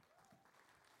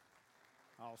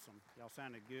Awesome. Y'all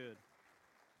sounded good.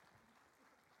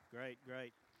 Great.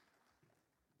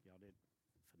 Y'all did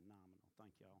phenomenal.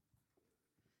 Thank y'all.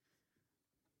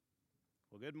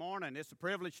 Well, good morning. It's a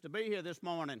privilege to be here this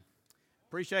morning.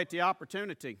 Appreciate the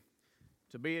opportunity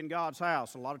to be in God's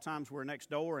house. A lot of times we're next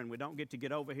door and we don't get to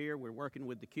get over here. We're working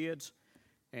with the kids,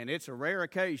 and it's a rare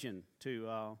occasion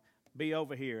to be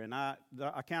over here, and I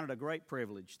count it a great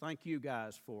privilege. Thank you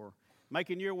guys for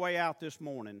making your way out this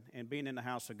morning and being in the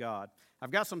house of God.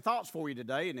 I've got some thoughts for you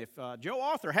today, and if Joe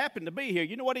Arthur happened to be here,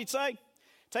 you know what he'd say?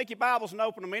 Take your Bibles and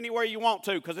open them anywhere you want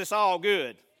to, because it's all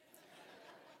good.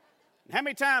 How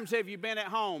many times have you been at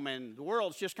home and the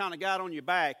world's just kind of got on your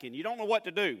back and you don't know what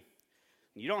to do?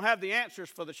 You don't have the answers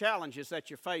for the challenges that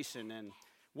you're facing and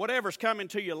whatever's coming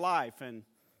to your life. And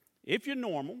if you're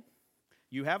normal,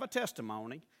 you have a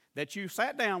testimony that you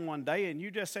sat down one day and you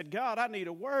just said, God, I need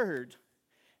a word.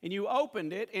 And you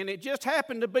opened it, and it just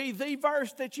happened to be the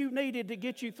verse that you needed to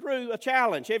get you through a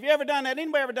challenge. Have you ever done that?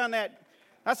 Anybody ever done that?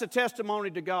 That's a testimony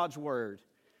to God's word.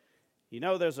 You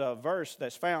know, there's a verse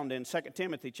that's found in 2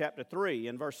 Timothy chapter 3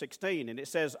 and verse 16, and it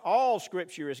says, all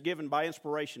Scripture is given by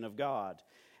inspiration of God,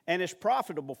 and is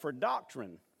profitable for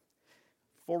doctrine,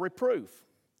 for reproof,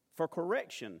 for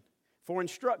correction, for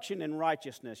instruction in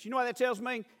righteousness. You know what that tells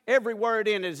me? Every word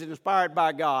in it is inspired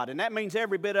by God, and that means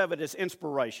every bit of it is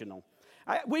inspirational.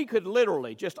 We could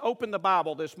literally just open the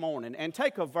Bible this morning and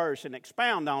take a verse and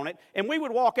expound on it, and we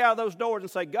would walk out of those doors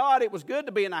and say, God, it was good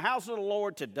to be in the house of the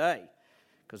Lord today,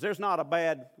 because there's not a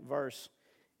bad verse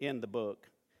in the book.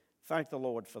 Thank the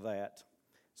Lord for that.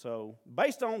 So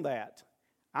based on that,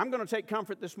 I'm going to take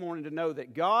comfort this morning to know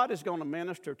that God is going to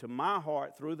minister to my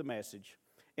heart through the message,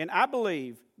 and I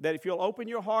believe that if you'll open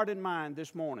your heart and mind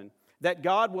this morning, that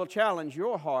God will challenge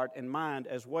your heart and mind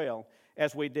as well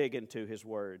as we dig into His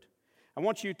Word. I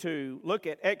want you to look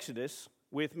at Exodus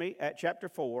with me at chapter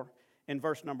 4 and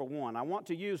verse number 1. I want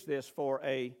to use this for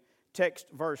a text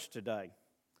verse today.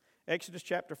 Exodus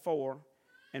chapter 4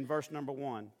 and verse number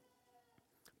 1.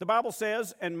 The Bible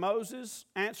says, and Moses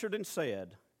answered and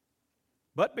said,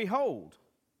 but behold,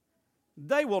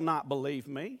 they will not believe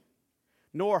me,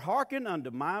 nor hearken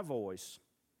unto my voice.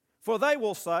 For they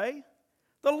will say,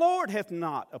 the Lord hath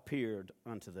not appeared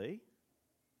unto thee.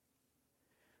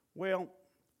 Well,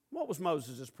 what was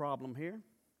Moses' problem here?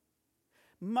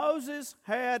 Moses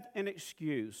had an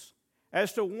excuse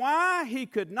as to why he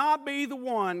could not be the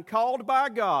one called by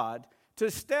God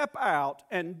to step out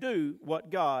and do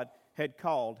what God had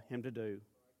called him to do.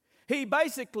 He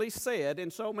basically said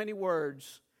in so many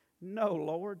words, no,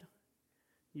 Lord,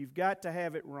 you've got to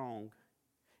have it wrong.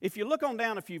 If you look on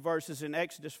down a few verses in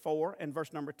Exodus 4 and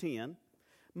verse number 10,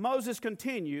 Moses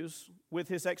continues with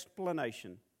his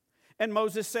explanation. And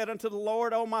Moses said unto the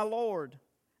Lord, O my Lord,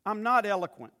 I'm not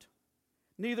eloquent,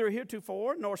 neither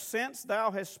heretofore nor since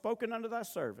thou hast spoken unto thy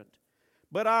servant,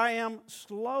 but I am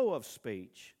slow of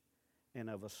speech and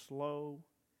of a slow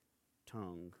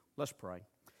tongue. Let's pray.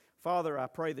 Father, I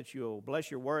pray that you'll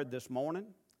bless your word this morning.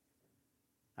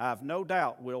 I have no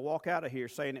doubt we'll walk out of here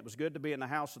saying it was good to be in the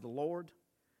house of the Lord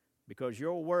because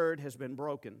your word has been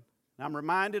broken. I'm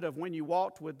reminded of when you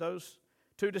walked with those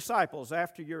two disciples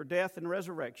after your death and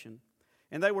resurrection,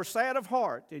 and they were sad of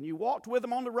heart, and you walked with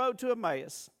them on the road to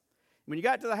Emmaus. When you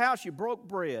got to the house, you broke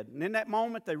bread, and in that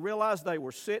moment they realized they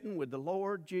were sitting with the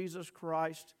Lord Jesus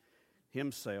Christ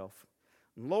Himself.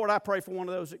 And Lord, I pray for one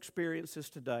of those experiences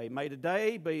today. May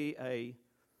today be a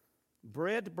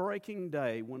bread-breaking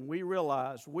day when we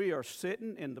realize we are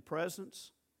sitting in the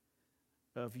presence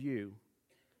of you.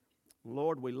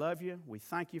 Lord, we love you. We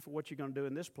thank you for what you're going to do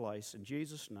in this place. In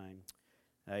Jesus' name,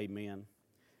 amen.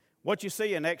 What you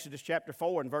see in Exodus chapter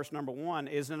 4 and verse number 1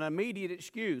 is an immediate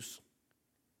excuse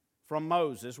from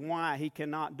Moses why he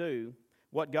cannot do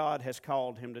what God has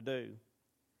called him to do.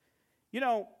 You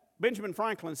know, Benjamin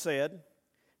Franklin said,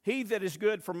 he that is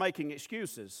good for making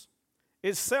excuses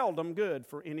is seldom good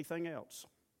for anything else.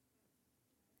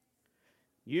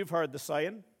 You've heard the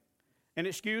saying, an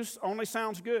excuse only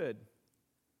sounds good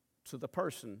to the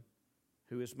person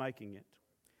who is making it.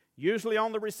 Usually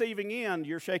on the receiving end,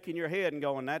 you're shaking your head and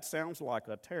going, that sounds like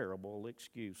a terrible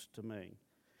excuse to me.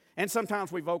 And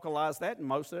sometimes we vocalize that, and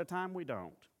most of the time we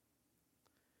don't.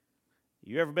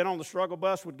 You ever been on the struggle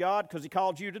bus with God because He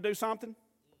called you to do something?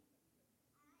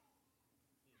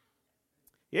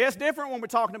 Yeah, it's different when we're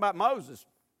talking about Moses.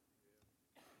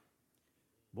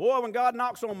 Boy, when God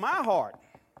knocks on my heart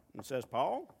and says,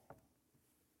 Paul,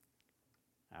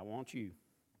 I want you.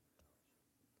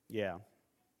 Yeah.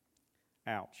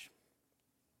 Ouch.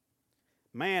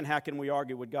 Man, how can we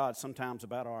argue with God sometimes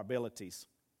about our abilities?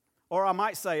 Or I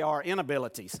might say our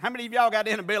inabilities. How many of y'all got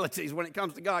inabilities when it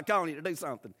comes to God calling you to do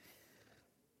something?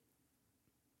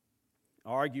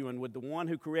 arguing with the one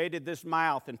who created this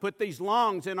mouth and put these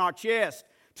lungs in our chest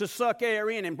to suck air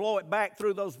in and blow it back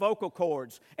through those vocal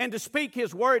cords and to speak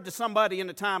His word to somebody in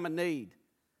a time of need.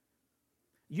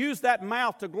 Use that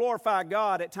mouth to glorify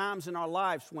God at times in our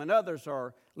lives when others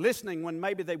are listening, when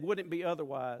maybe they wouldn't be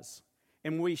otherwise,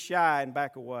 and we shy and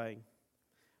back away.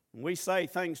 And we say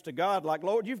things to God like,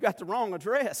 Lord, you've got the wrong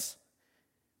address.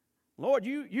 Lord,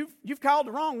 you've called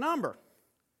the wrong number.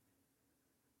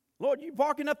 Lord, you're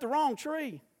barking up the wrong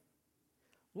tree.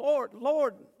 Lord,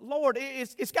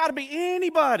 it's got to be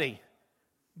anybody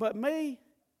but me.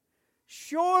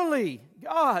 Surely,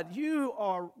 God, you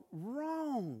are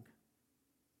wrong.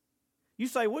 You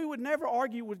say, we would never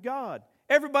argue with God.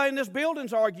 Everybody in this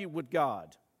building's argued with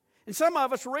God. And some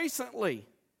of us recently.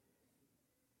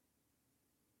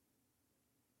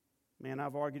 Man,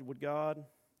 I've argued with God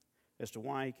as to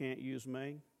why He can't use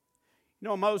me. You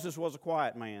know, Moses was a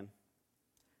quiet man.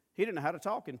 He didn't know how to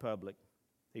talk in public.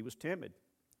 He was timid.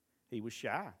 He was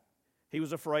shy. He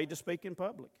was afraid to speak in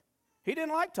public. He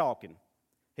didn't like talking.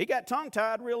 He got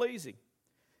tongue-tied real easy.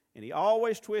 And he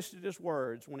always twisted his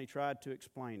words when he tried to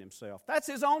explain himself. That's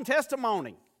his own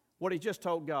testimony, what he just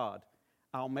told God.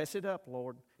 I'll mess it up,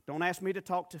 Lord. Don't ask me to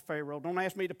talk to Pharaoh. Don't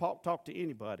ask me to talk to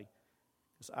anybody,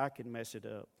 because I can mess it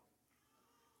up.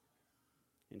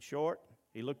 In short,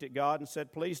 he looked at God and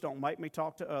said, please don't make me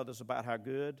talk to others about how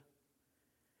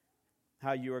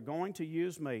you are going to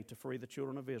use me to free the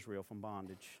children of Israel from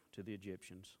bondage to the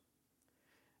Egyptians.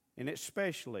 And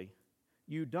especially,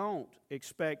 you don't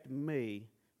expect me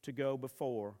to go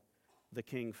before the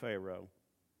king Pharaoh.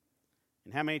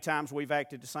 And how many times we've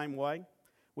acted the same way?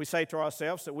 We say to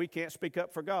ourselves that we can't speak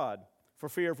up for God for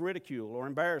fear of ridicule or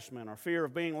embarrassment or fear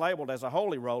of being labeled as a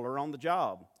holy roller on the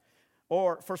job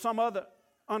or for some other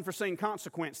unforeseen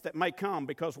consequence that may come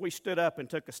because we stood up and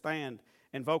took a stand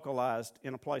and vocalized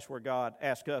in a place where God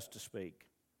asked us to speak.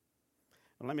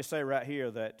 And let me say right here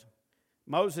that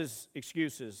Moses'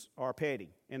 excuses are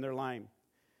petty and they're lame.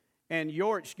 And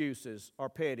your excuses are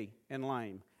petty and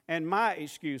lame. And my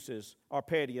excuses are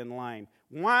petty and lame.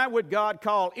 Why would God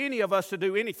call any of us to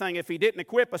do anything if He didn't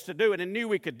equip us to do it and knew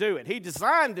we could do it? He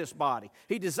designed this body.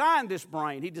 He designed this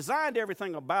brain. He designed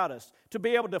everything about us to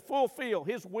be able to fulfill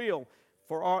His will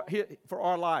for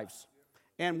our lives.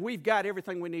 And we've got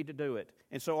everything we need to do it.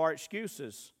 And so our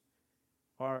excuses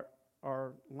are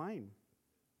lame.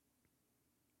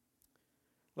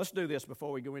 Let's do this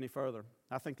before we go any further.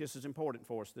 I think this is important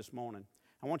for us this morning.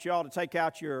 I want you all to take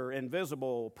out your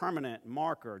invisible permanent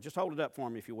marker. Just hold it up for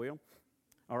me, if you will.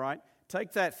 All right?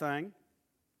 Take that thing.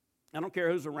 I don't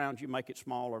care who's around you. Make it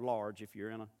small or large if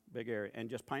you're in a big area. And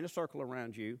just paint a circle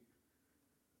around you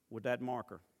with that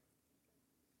marker.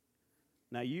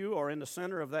 Now, you are in the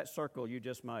center of that circle you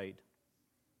just made.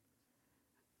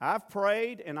 I've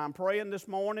prayed, and I'm praying this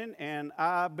morning, and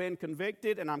I've been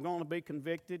convicted, and I'm going to be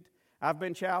convicted. I've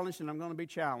been challenged, and I'm going to be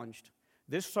challenged.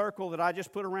 This circle that I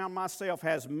just put around myself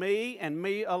has me and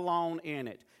me alone in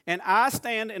it. And I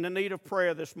stand in the need of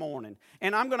prayer this morning.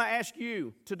 And I'm going to ask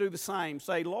you to do the same.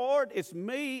 Say, Lord, it's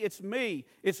me, it's me.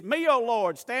 It's me, oh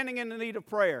Lord, standing in the need of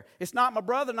prayer. It's not my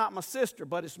brother, not my sister,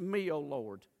 but it's me, oh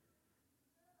Lord.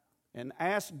 And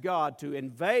ask God to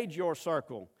invade your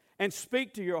circle and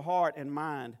speak to your heart and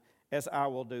mind as I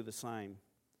will do the same.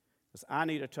 Because I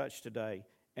need a touch today,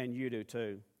 and you do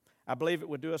too. I believe it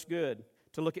would do us good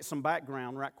to look at some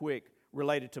background right quick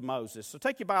related to Moses. So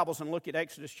take your Bibles and look at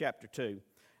Exodus chapter 2.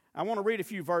 I want to read a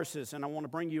few verses, and I want to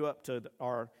bring you up to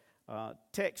our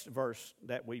text verse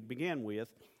that we began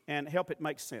with and help it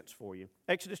make sense for you.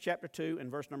 Exodus chapter 2 and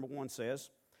verse number 1 says,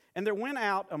 And there went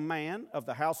out a man of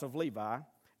the house of Levi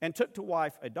and took to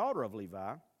wife a daughter of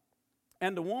Levi,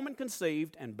 and the woman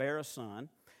conceived and bare a son.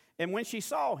 And when she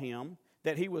saw him,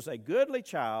 that he was a goodly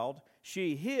child,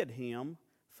 she hid him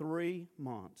 3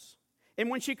 months. And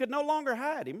when she could no longer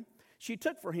hide him, she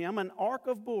took for him an ark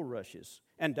of bulrushes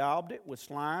and daubed it with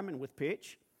slime and with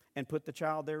pitch and put the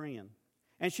child therein.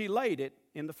 And she laid it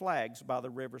in the flags by the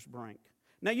river's brink.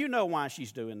 Now you know why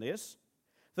she's doing this.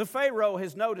 The Pharaoh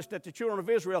has noticed that the children of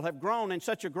Israel have grown in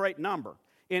such a great number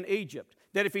in Egypt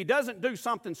that if he doesn't do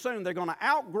something soon, they're going to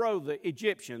outgrow the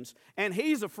Egyptians, and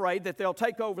he's afraid that they'll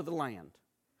take over the land.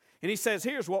 And he says,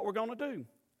 here's what we're going to do.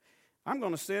 I'm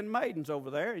going to send maidens over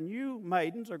there, and you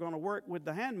maidens are going to work with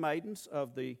the handmaidens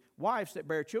of the wives that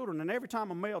bear children, and every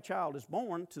time a male child is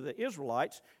born to the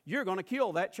Israelites, you're going to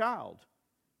kill that child.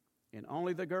 And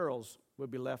only the girls will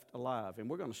be left alive, and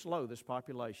we're going to slow this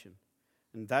population.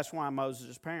 And that's why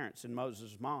Moses' parents and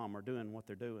Moses' mom are doing what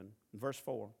they're doing. In verse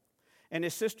 4, And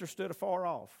his sister stood afar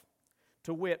off,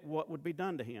 to wit what would be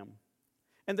done to him.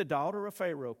 And the daughter of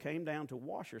Pharaoh came down to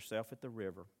wash herself at the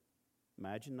river.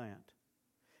 Imagine that.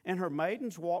 and her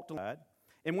maidens walked aside.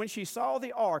 And when she saw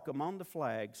the ark among the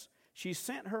flags, she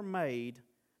sent her maid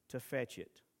to fetch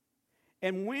it.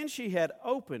 And when she had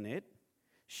opened it,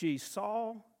 she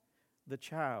saw the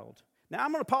child. Now,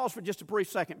 I'm going to pause for just a brief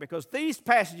second because these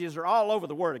passages are all over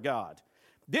the Word of God.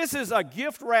 This is a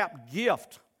gift-wrapped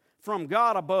gift from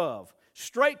God above,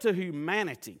 straight to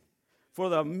humanity for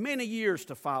the many years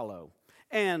to follow.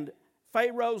 And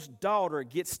Pharaoh's daughter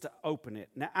gets to open it.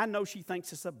 Now, I know she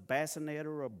thinks it's a bassinet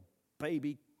or a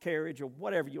baby carriage or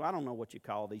whatever I don't know what you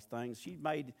call these things. She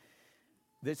made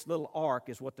this little ark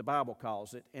is what the Bible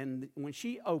calls it. And when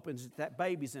she opens it, that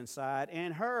baby's inside,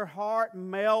 and her heart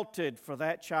melted for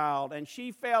that child, and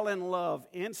she fell in love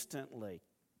instantly.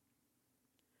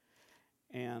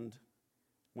 And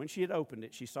when she had opened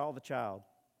it, she saw the child,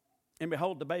 and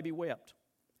behold, the baby wept.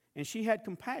 And she had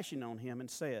compassion on him and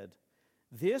said,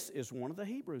 "This is one of the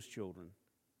Hebrews' children."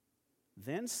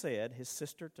 Then said his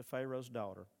sister to Pharaoh's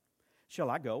daughter,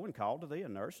 "Shall I go and call to thee a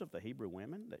nurse of the Hebrew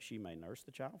women, that she may nurse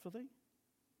the child for thee?"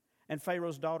 And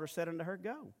Pharaoh's daughter said unto her,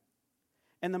 "Go."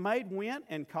 And the maid went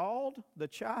and called the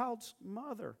child's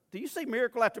mother. Do you see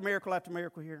miracle after miracle after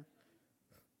miracle here?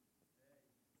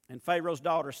 And Pharaoh's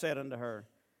daughter said unto her,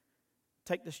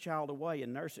 "Take this child away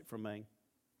and nurse it for me,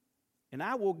 and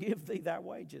I will give thee thy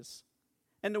wages."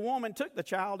 And the woman took the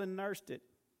child and nursed it.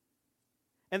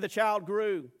 And the child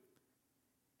grew,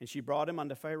 and she brought him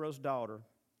unto Pharaoh's daughter,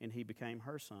 and he became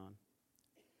her son.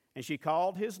 And she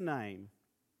called his name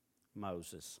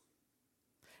Moses.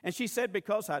 And she said,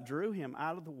 "Because I drew him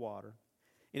out of the water."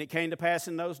 And it came to pass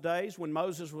in those days, when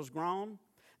Moses was grown,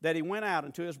 that he went out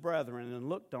unto his brethren and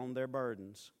looked on their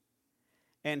burdens.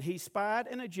 And he spied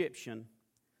an Egyptian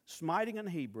smiting an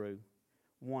Hebrew,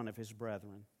 one of his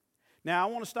brethren. Now,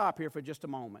 I want to stop here for just a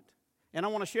moment. And I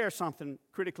want to share something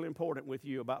critically important with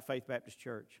you about Faith Baptist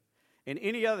Church, and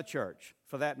any other church,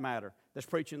 for that matter, that's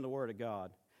preaching the Word of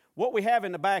God. What we have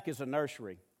in the back is a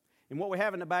nursery. And what we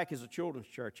have in the back is a children's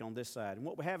church on this side. And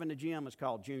what we have in the gym is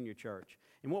called Junior Church.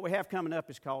 And what we have coming up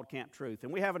is called Camp Truth.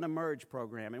 And we have an Emerge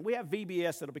program. And we have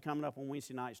VBS that will be coming up on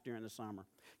Wednesday nights during the summer.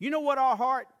 You know what our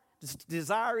heart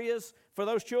desire is for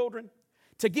those children?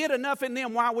 To get enough in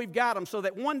them while we've got them so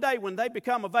that one day when they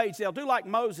become of age, they'll do like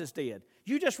Moses did.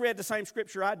 You just read the same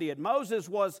scripture I did. Moses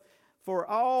was, for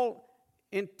all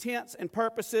intents and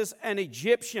purposes, an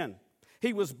Egyptian.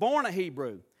 He was born a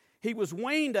Hebrew. He was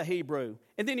weaned a Hebrew,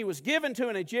 and then he was given to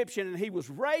an Egyptian, and he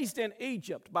was raised in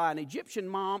Egypt by an Egyptian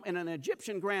mom and an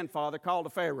Egyptian grandfather called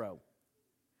a Pharaoh.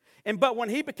 But when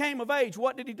he became of age,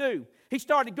 what did he do? He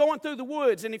started going through the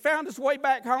woods, and he found his way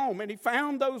back home, and he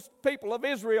found those people of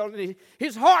Israel, and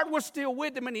his heart was still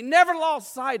with them, and he never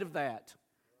lost sight of that.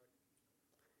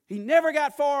 He never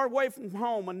got far away from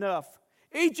home enough.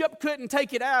 Egypt couldn't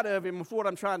take it out of him, is what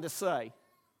I'm trying to say.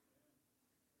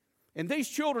 And these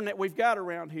children that we've got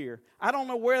around here, I don't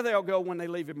know where they'll go when they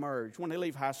leave Emerge, when they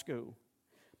leave high school.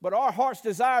 But our heart's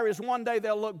desire is one day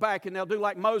they'll look back and they'll do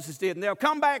like Moses did, and they'll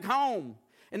come back home.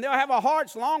 And they'll have a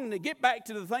heart's longing to get back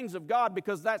to the things of God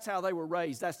because that's how they were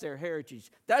raised. That's their heritage.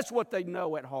 That's what they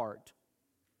know at heart.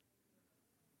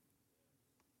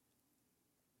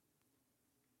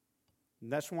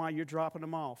 And that's why you're dropping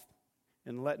them off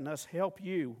and letting us help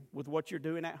you with what you're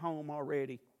doing at home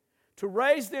already. To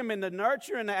raise them in the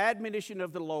nurture and the admonition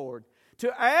of the Lord.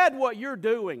 To add what you're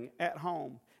doing at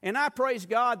home. And I praise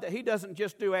God that He doesn't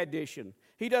just do addition.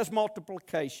 He does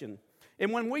multiplication.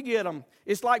 And when we get them,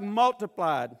 it's like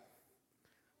multiplied.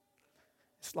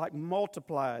 It's like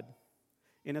multiplied.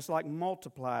 And it's like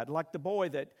multiplied. Like the boy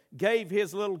that gave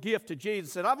his little gift to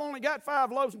Jesus. Said, "I've only got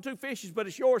 5 loaves and 2 fishes, but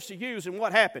it's yours to use." And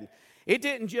what happened? It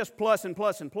didn't just plus and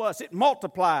plus and plus. It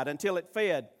multiplied until it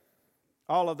fed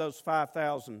all of those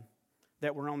 5,000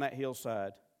 that were on that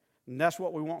hillside. And that's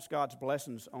what we want, God's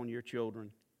blessings on your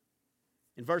children.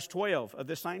 In verse 12 of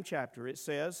this same chapter, it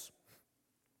says,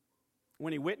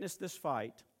 when he witnessed this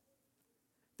fight,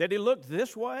 that he looked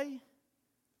this way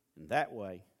and that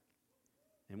way.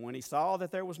 And when he saw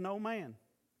that there was no man,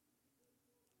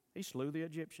 he slew the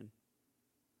Egyptian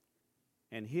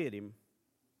and hid him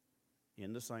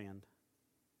in the sand.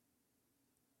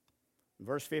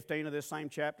 Verse 15 of this same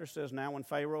chapter says, now when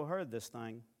Pharaoh heard this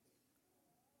thing,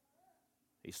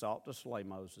 he sought to slay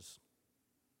Moses.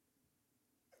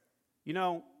 You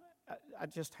know, I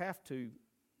just have to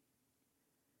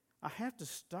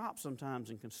stop sometimes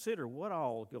and consider what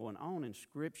all is going on in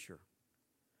Scripture.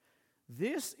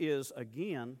 This is,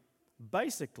 again,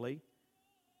 basically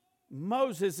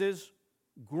Moses'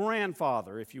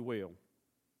 grandfather, if you will,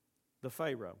 the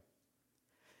Pharaoh.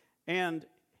 And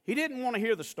he didn't want to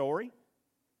hear the story.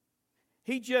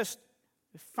 He just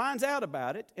finds out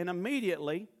about it, and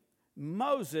immediately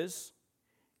Moses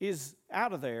is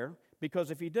out of there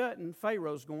because if he doesn't,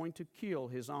 Pharaoh's going to kill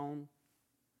his own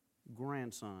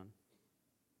grandson.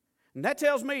 And that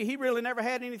tells me he really never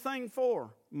had anything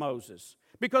for Moses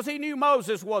because he knew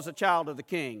Moses was a child of the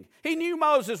king. He knew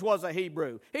Moses was a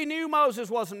Hebrew. He knew Moses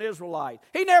was an Israelite.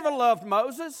 He never loved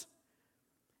Moses.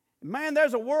 Man,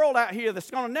 there's a world out here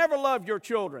that's going to never love your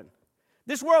children.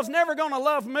 This world's never going to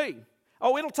love me.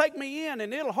 Oh, it'll take me in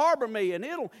and it'll harbor me and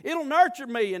it'll nurture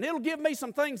me and it'll give me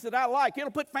some things that I like.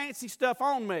 It'll put fancy stuff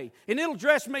on me and it'll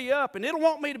dress me up and it'll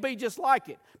want me to be just like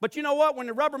it. But you know what? When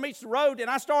the rubber meets the road and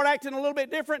I start acting a little bit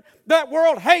different, that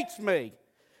world hates me.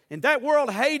 And that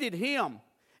world hated him.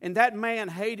 And that man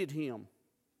hated him.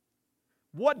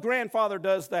 What grandfather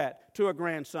does that to a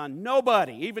grandson?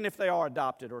 Nobody, even if they are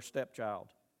adopted or stepchild.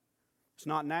 It's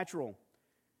not natural.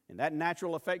 And that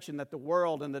natural affection that the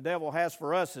world and the devil has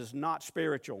for us is not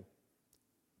spiritual.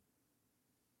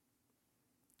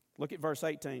 Look at verse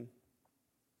 18.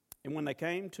 And when they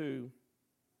came to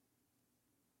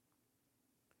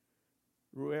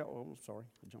Ruel,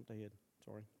 I jumped ahead.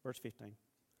 Verse 15.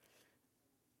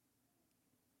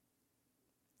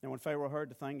 And when Pharaoh heard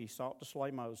the thing, he sought to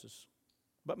slay Moses.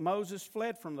 But Moses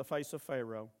fled from the face of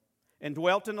Pharaoh and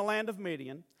dwelt in the land of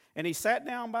Midian, and he sat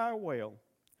down by a well.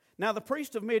 Now the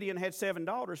priest of Midian had 7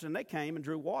 daughters, and they came and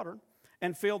drew water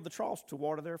and filled the troughs to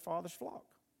water their father's flock.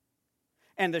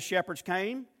 And the shepherds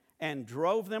came and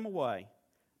drove them away.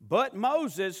 But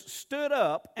Moses stood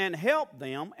up and helped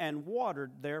them and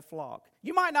watered their flock.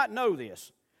 You might not know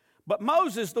this, but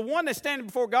Moses, the one that's standing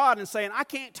before God and saying, I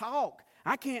can't talk,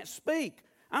 I can't speak,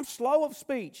 I'm slow of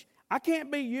speech, I can't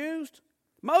be used.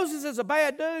 Moses is a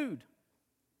bad dude.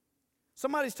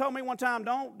 Somebody's told me one time,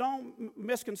 don't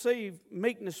misconceive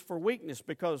meekness for weakness,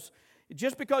 because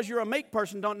just because you're a meek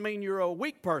person don't mean you're a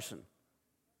weak person.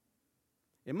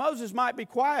 And Moses might be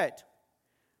quiet,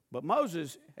 but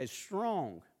Moses is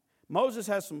strong. Moses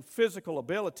has some physical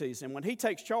abilities, and when he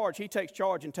takes charge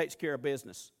and takes care of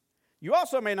business. You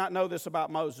also may not know this about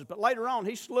Moses, but later on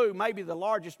he slew maybe the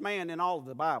largest man in all of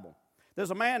the Bible. There's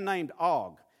a man named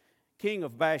Og, king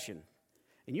of Bashan.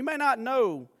 And you may not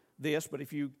know this, but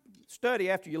if you study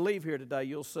after you leave here today,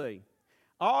 you'll see.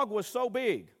 Og was so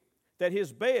big that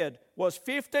his bed was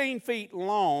 15 feet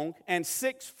long and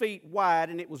 6 feet wide,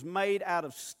 and it was made out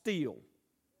of steel.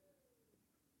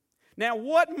 Now,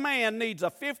 what man needs a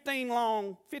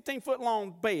 15-foot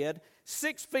long bed,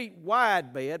 6 feet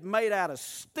wide bed, made out of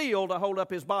steel to hold up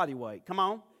his body weight? Come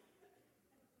on.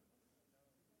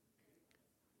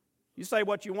 You say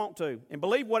what you want to, and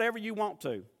believe whatever you want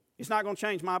to. It's not going to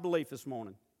change my belief this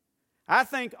morning. I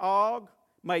think Og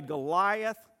made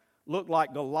Goliath look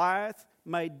like Goliath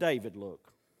made David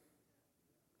look.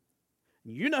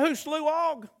 You know who slew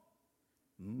Og?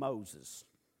 Moses.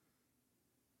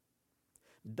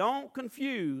 Don't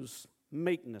confuse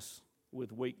meekness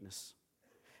with weakness.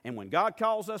 And when God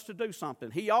calls us to do something,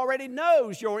 He already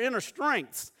knows your inner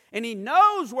strengths, and He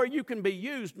knows where you can be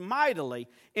used mightily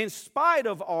in spite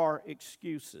of our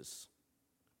excuses.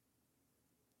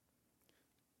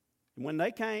 And when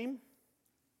they came,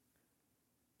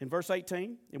 in verse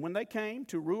 18, and when they came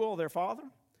to Ruel their father,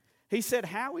 he said,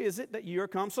 how is it that you are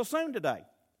come so soon today?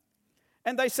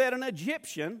 And they said, an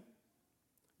Egyptian,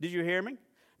 did you hear me?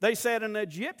 They said, an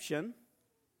Egyptian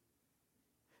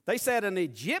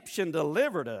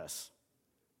delivered us.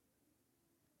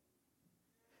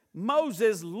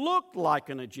 Moses looked like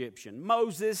an Egyptian.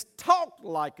 Moses talked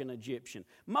like an Egyptian.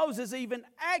 Moses even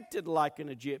acted like an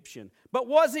Egyptian. But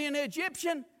was he an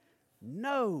Egyptian?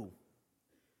 No.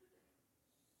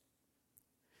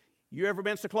 You ever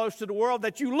been so close to the world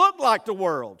that you look like the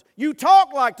world, you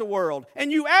talk like the world,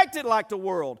 and you acted like the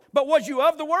world? But was you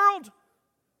of the world?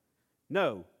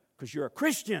 No, because you're a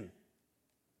Christian.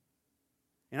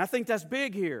 And I think that's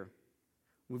big here.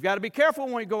 We've got to be careful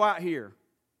when we go out here.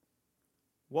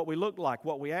 What we look like,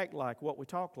 what we act like, what we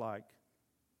talk like.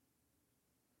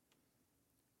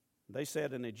 They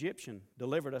said an Egyptian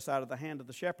delivered us out of the hand of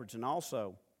the shepherds, and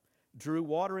also drew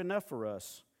water enough for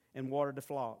us and watered the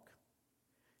flock.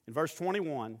 In verse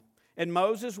 21, and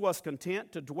Moses was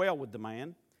content to dwell with the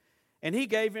man, and he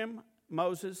gave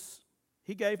Moses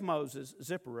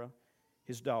Zipporah,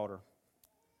 his daughter,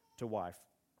 to wife.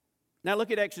 Now look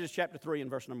at Exodus chapter 3 and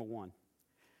verse number 1.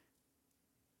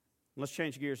 Let's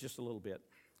change gears just a little bit.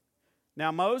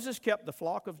 Now Moses kept the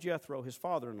flock of Jethro, his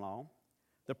father-in-law,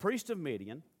 the priest of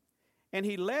Midian, and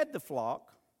he led the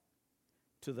flock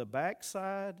to the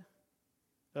backside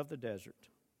of the desert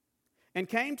and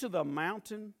came to the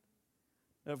mountain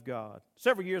of God.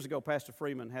 Several years ago, Pastor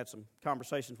Freeman had some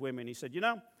conversations with me, and he said,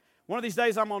 one of these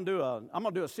days I'm going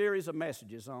to do a series of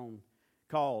messages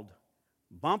called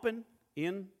Bumping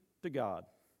Into God.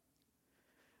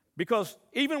 Because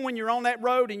even when you're on that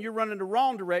road and you're running the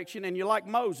wrong direction, and you're like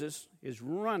Moses, is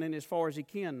running as far as he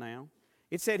can now.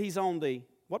 It said he's on the,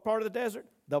 what part of the desert?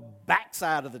 The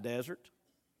backside of the desert.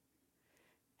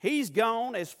 He's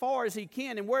gone as far as he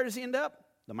can, and where does he end up?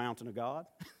 The mountain of God.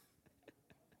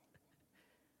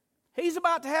 He's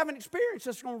about to have an experience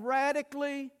that's going to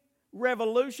radically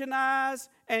revolutionize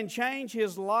and change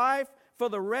his life for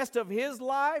the rest of his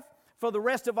life, for the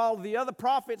rest of all the other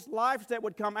prophets' lives that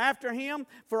would come after him,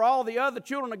 for all the other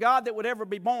children of God that would ever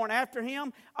be born after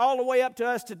him, all the way up to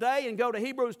us today. And go to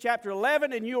Hebrews chapter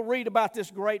 11 and you'll read about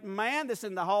this great man that's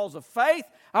in the halls of faith,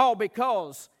 all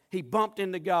because he bumped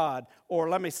into God, or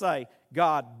let me say,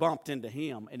 God bumped into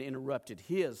him and interrupted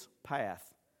his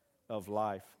path of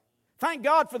life. Thank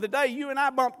God for the day you and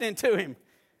I bumped into him.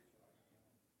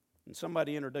 And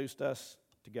somebody introduced us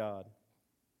to God.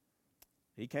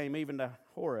 He came even to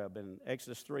Horeb, and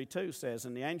Exodus 3:2 says,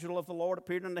 "And the angel of the Lord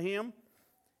appeared unto him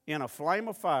in a flame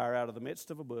of fire out of the midst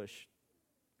of a bush.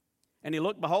 And he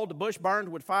looked, behold, the bush burned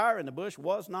with fire, and the bush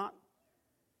was not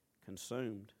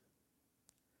consumed.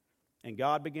 And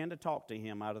God began to talk to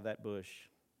him out of that bush."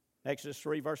 Exodus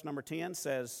 3 verse number 10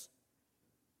 says,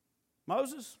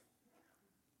 "Moses,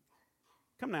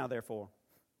 come now therefore,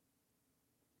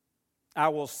 I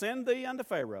will send thee unto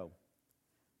Pharaoh,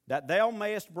 that thou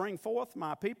mayest bring forth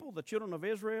my people, the children of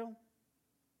Israel,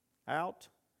 out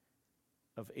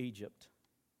of Egypt."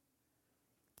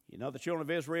 You know, the children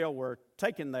of Israel were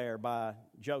taken there by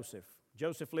Joseph.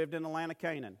 Joseph lived in the land of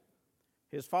Canaan.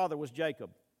 His father was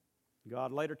Jacob.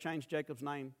 God later changed Jacob's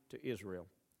name to Israel.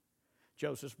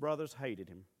 Joseph's brothers hated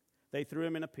him. They threw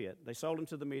him in a pit. They sold him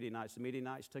to the Midianites. The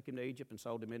Midianites took him to Egypt and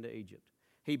sold him into Egypt.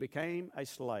 He became a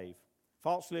slave,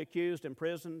 falsely accused,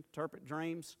 imprisoned, interpret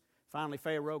dreams. Finally,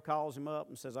 Pharaoh calls him up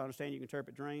and says, "I understand you can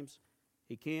interpret dreams."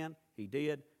 He can. He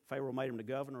did. Pharaoh made him the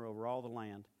governor over all the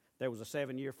land. There was a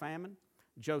 7-year famine.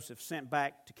 Joseph sent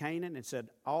back to Canaan and said,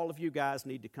 "All of you guys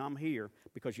need to come here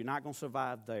because you're not going to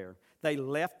survive there." They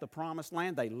left the promised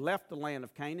land. They left the land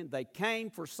of Canaan. They came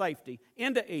for safety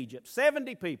into Egypt.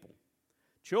 70 people.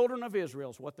 Children of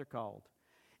Israel is what they're called.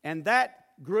 And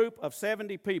that group of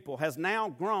 70 people has now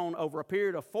grown over a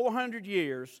period of 400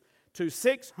 years to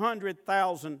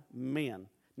 600,000 men,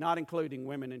 not including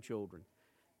women and children.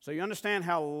 So you understand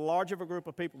how large of a group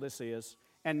of people this is.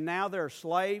 And now they're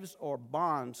slaves or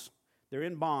bonds. They're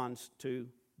in bonds to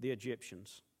the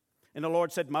Egyptians. And the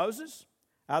Lord said, "Moses,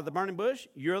 out of the burning bush,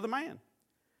 you're the man.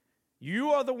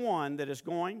 You are the one that is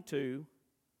going to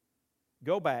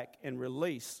go back and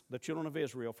release the children of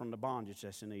Israel from the bondage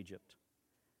that's in Egypt."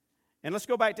 And let's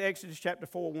go back to Exodus chapter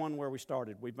 4:1 where we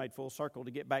started. We've made full circle to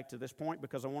get back to this point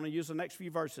because I want to use the next few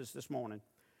verses this morning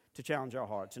to challenge our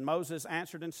hearts. "And Moses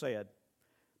answered and said,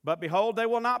 But behold, they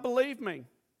will not believe me,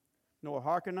 nor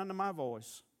hearken unto my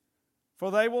voice.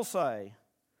 For they will say,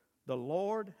 The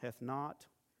Lord hath not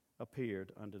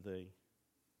appeared unto thee."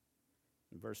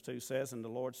 And verse 2 says, "And the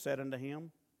Lord said unto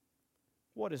him,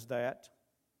 What is that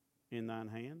in thine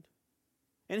hand?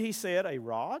 And he said, A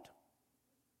rod.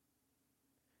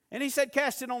 And he said,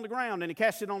 Cast it on the ground. And he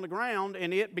cast it on the ground,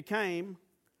 and it became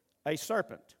a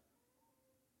serpent.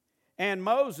 And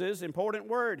Moses," important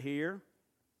word here,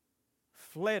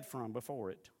 "fled from before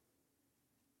it.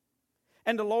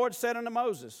 And the Lord said unto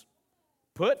Moses,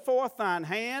 Put forth thine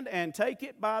hand and take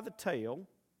it by the tail."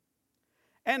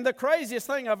 And the craziest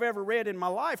thing I've ever read in my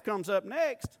life comes up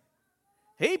next.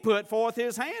 He put forth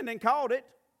his hand and caught it,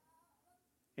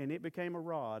 and it became a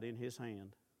rod in his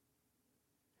hand.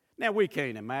 Now, we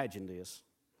can't imagine this.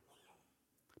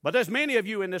 But there's many of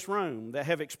you in this room that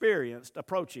have experienced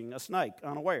approaching a snake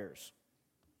unawares.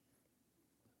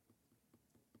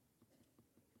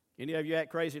 Any of you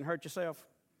act crazy and hurt yourself?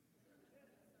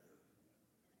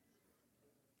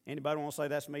 Anybody want to say,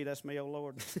 that's me, oh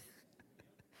Lord?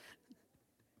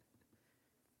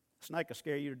 Snake will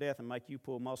scare you to death and make you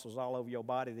pull muscles all over your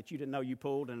body that you didn't know you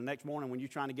pulled, and the next morning when you're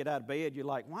trying to get out of bed, you're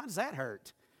like, why does that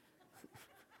hurt?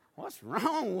 What's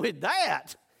wrong with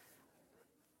that?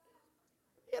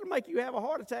 It'll make you have a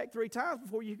heart attack 3 times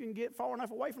before you can get far enough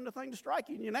away from the thing to strike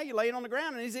you. And now you're laying on the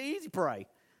ground and he's an easy prey.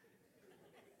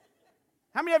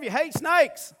 How many of you hate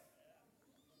snakes?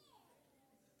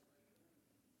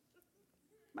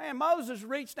 Man, Moses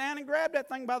reached down and grabbed that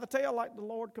thing by the tail like the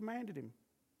Lord commanded him.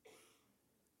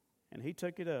 And he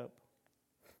took it up.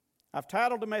 I've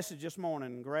titled the message this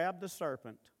morning, Grab the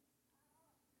Serpent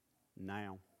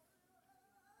Now.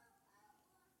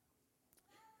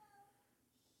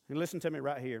 And listen to me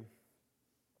right here.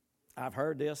 I've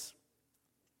heard this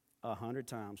 100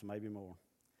 times, maybe more.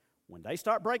 When they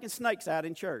start breaking snakes out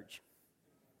in church,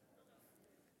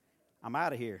 I'm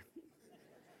out of here.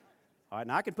 All right,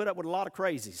 now I can put up with a lot of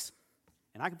crazies,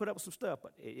 and I can put up with some stuff,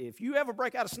 but if you ever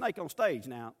break out a snake on stage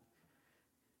now,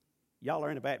 y'all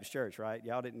are in a Baptist church, right?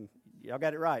 Y'all got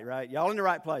it right? Y'all in the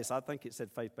right place. I think it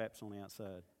said Faith Baptist on the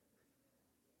outside.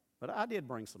 But I did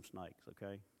bring some snakes,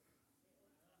 okay?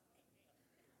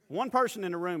 One person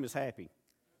in the room is happy.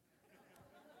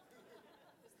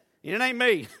 And it ain't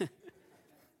me.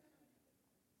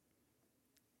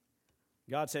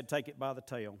 God said, take it by the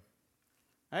tail.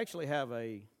 I actually have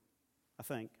I've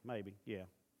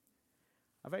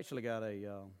actually got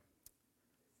a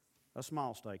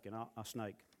small snake and a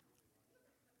snake.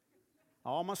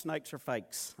 All my snakes are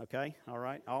fakes, okay? All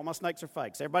right? All my snakes are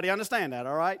fakes. Everybody understand that,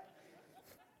 all right?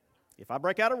 If I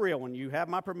break out a real one, you have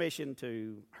my permission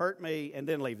to hurt me and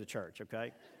then leave the church,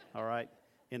 okay? All right?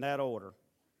 In that order.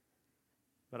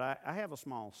 But I have a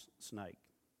small snake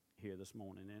here this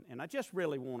morning, and I just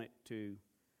really want it to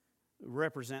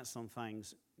represent some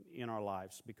things in our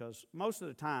lives, because most of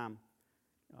the time,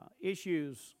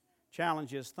 issues,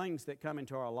 challenges, things that come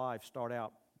into our life start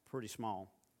out pretty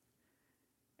small.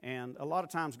 And a lot of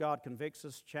times God convicts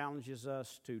us, challenges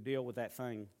us to deal with that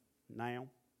thing now.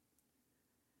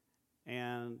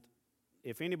 And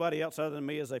if anybody else other than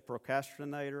me is a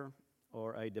procrastinator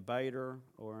or a debater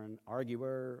or an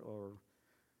arguer or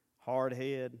hard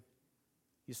head,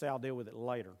 you say, I'll deal with it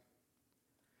later.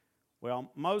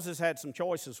 Well, Moses had some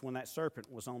choices when that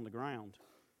serpent was on the ground.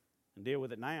 And deal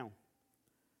with it now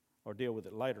or deal with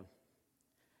it later.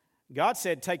 God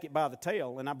said, take it by the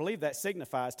tail, and I believe that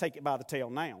signifies take it by the tail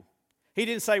now. He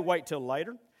didn't say wait till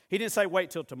later. He didn't say wait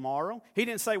till tomorrow. He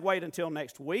didn't say wait until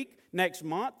next week, next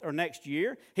month, or next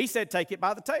year. He said take it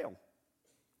by the tail.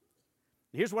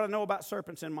 Here's what I know about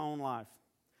serpents in my own life.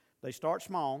 They start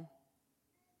small,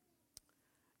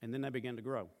 and then they begin to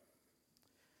grow.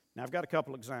 Now, I've got a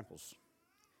couple examples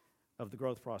of the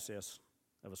growth process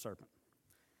of a serpent,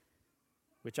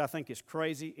 which I think is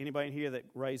crazy. Anybody in here that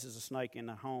raises a snake in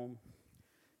the home,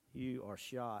 you are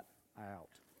shot out.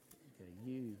 Okay,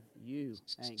 you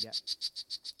ain't got...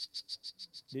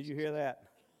 Did you hear that?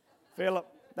 Philip,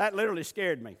 that literally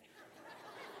scared me.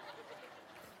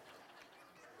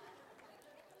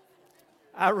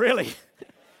 I really...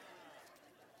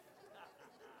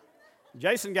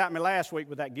 Jason got me last week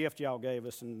with that gift y'all gave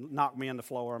us and knocked me on the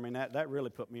floor. I mean, that really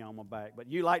put me on my back.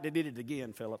 But you like to did it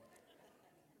again, Philip.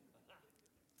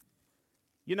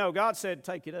 You know, God said,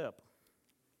 take it up,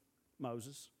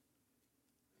 Moses.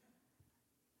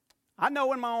 I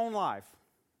know in my own life,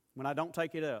 when I don't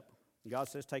take it up, God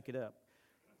says, take it up.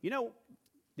 You know,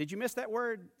 did you miss that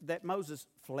word that Moses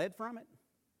fled from it?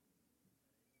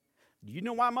 Do you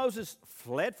know why Moses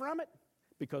fled from it?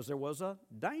 Because there was a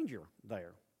danger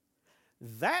there.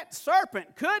 That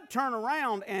serpent could turn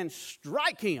around and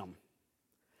strike him.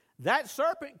 That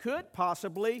serpent could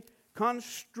possibly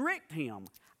constrict him.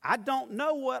 I don't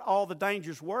know what all the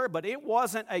dangers were, but it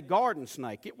wasn't a garden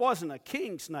snake. It wasn't a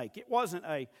king snake. It wasn't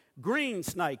a green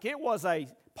snake. It was a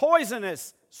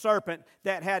poisonous serpent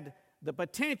that had the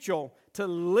potential to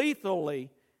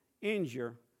lethally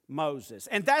injure Moses.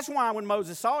 And that's why when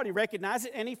Moses saw it, he recognized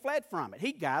it and he fled from it.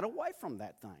 He got away from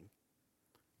that thing.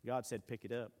 God said, pick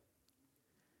it up.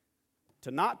 To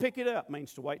not pick it up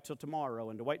means to wait till tomorrow,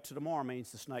 and to wait till tomorrow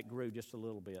means the snake grew just a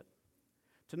little bit.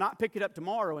 To not pick it up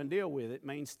tomorrow and deal with it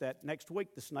means that next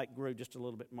week the snake grew just a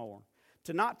little bit more.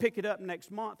 To not pick it up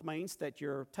next month means that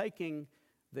you're taking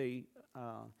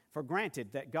for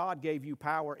granted that God gave you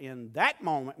power in that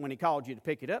moment when He called you to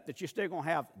pick it up, that you're still going to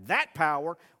have that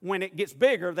power when it gets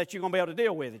bigger, that you're going to be able to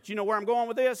deal with it. You know where I'm going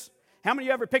with this? How many of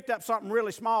you ever picked up something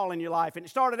really small in your life and it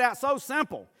started out so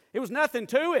simple? It was nothing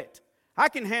to it. I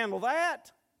can handle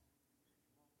that.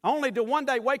 Only to one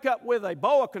day wake up with a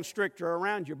boa constrictor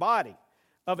around your body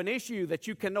of an issue that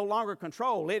you can no longer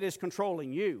control. It is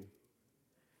controlling you.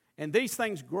 And these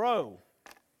things grow.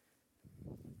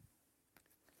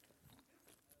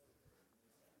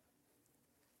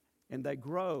 And they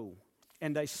grow.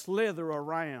 And they slither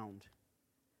around.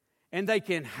 And they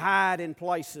can hide in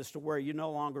places to where you're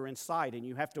no longer in sight. And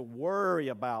you have to worry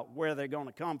about where they're going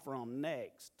to come from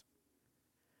next.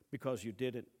 Because you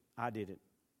didn't, I didn't,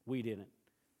 we didn't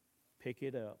pick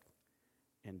it up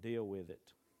and deal with it.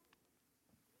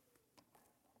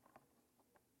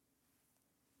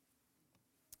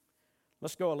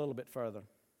 Let's go a little bit further.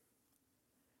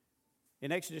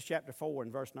 In Exodus chapter 4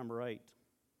 and verse number 8,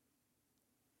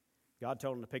 God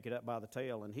told him to pick it up by the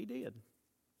tail, and he did.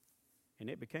 And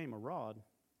it became a rod.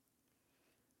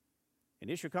 And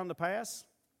it shall come to pass,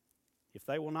 if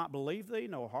they will not believe thee,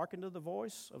 nor hearken to the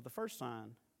voice of the first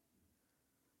sign,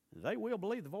 they will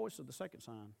believe the voice of the second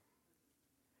sign.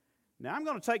 Now, I'm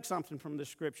going to take something from this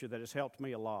scripture that has helped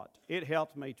me a lot. It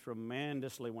helped me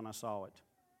tremendously when I saw it.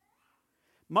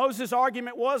 Moses'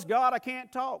 argument was, God, I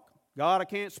can't talk. God, I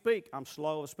can't speak. I'm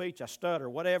slow of speech. I stutter.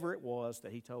 Whatever it was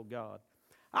that he told God.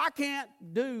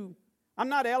 I'm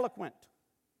not eloquent.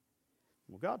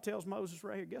 Well, God tells Moses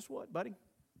right here, guess what, buddy?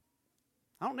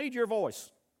 I don't need your voice.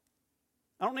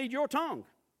 I don't need your tongue.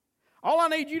 All I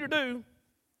need you to do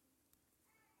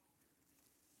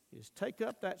is take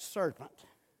up that serpent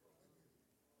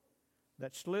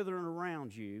that's slithering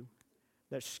around you,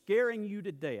 that's scaring you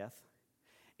to death,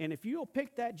 and if you'll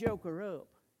pick that joker up,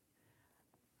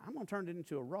 I'm going to turn it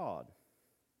into a rod.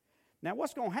 Now,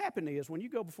 what's going to happen is when you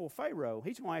go before Pharaoh,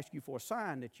 he's going to ask you for a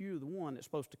sign that you're the one that's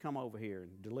supposed to come over here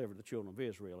and deliver the children of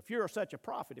Israel. If you're such a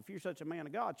prophet, if you're such a man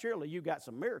of God, surely you got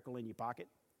some miracle in your pocket.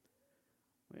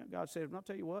 Well, God said, I'll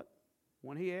tell you what,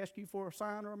 when he asks you for a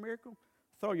sign or a miracle,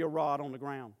 throw your rod on the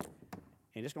ground,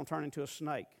 and it's going to turn into a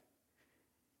snake.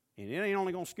 And it ain't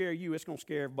only going to scare you, it's going to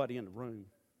scare everybody in the room.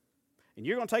 And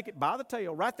you're going to take it by the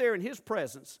tail right there in his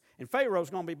presence, and Pharaoh's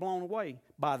going to be blown away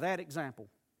by that example.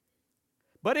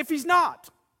 But if he's not,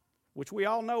 which we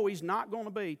all know he's not going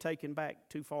to be taken back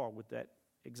too far with that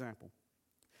example.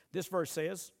 This verse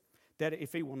says that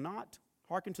if he will not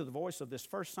hearken to the voice of this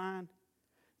first sign,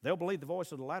 they'll believe the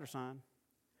voice of the latter sign.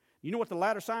 You know what the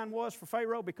latter sign was for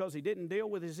Pharaoh because he didn't deal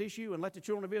with his issue and let the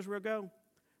children of Israel go?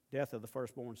 Death of the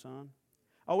firstborn son.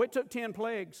 Oh, it took 10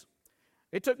 plagues.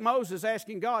 It took Moses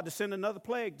asking God to send another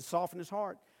plague to soften his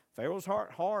heart. Pharaoh's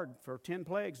heart hard for 10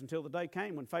 plagues until the day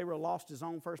came when Pharaoh lost his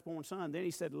own firstborn son. Then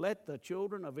he said, let the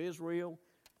children of Israel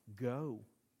go.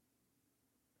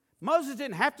 Moses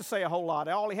didn't have to say a whole lot.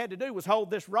 All he had to do was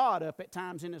hold this rod up at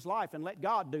times in his life and let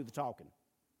God do the talking.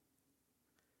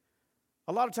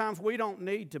 A lot of times we don't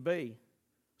need to be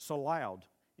so loud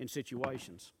in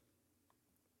situations.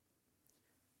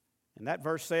 And that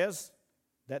verse says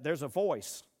that there's a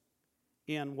voice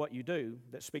in what you do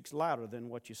that speaks louder than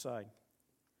what you say.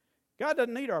 God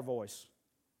doesn't need our voice.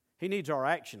 He needs our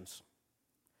actions.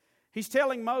 He's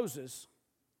telling Moses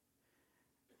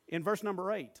in verse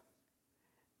number 8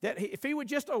 that if he would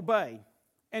just obey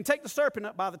and take the serpent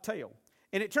up by the tail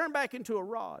and it turned back into a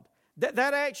rod, that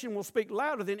action will speak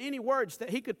louder than any words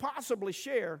that he could possibly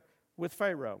share with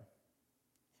Pharaoh.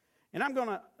 And I'm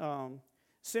going to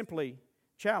simply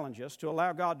challenge us to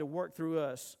allow God to work through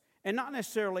us and not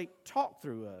necessarily talk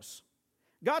through us.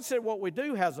 God said what we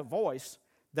do has a voice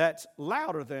that's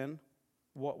louder than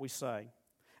what we say.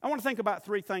 I want to think about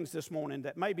 3 things this morning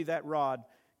that maybe that rod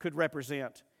could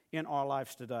represent in our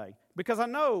lives today, because I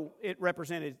know it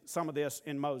represented some of this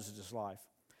in Moses' life.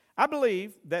 I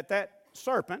believe that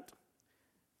serpent,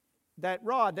 that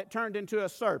rod that turned into a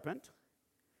serpent,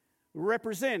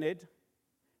 represented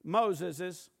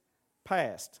Moses'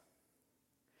 past.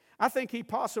 I think he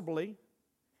possibly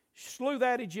slew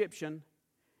that Egyptian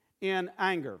in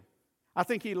anger. I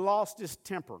think he lost his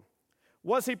temper.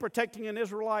 Was he protecting an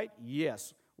Israelite?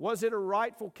 Yes. Was it a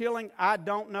rightful killing? I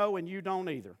don't know, and you don't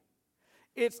either.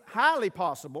 It's highly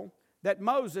possible that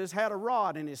Moses had a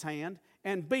rod in his hand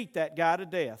and beat that guy to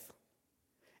death.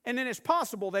 And then it's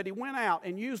possible that he went out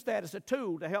and used that as a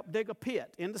tool to help dig a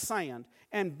pit in the sand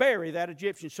and bury that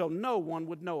Egyptian so no one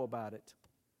would know about it.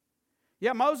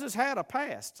 Yeah, Moses had a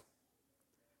past.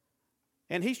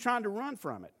 And he's trying to run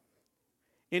from it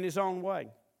in his own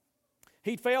way.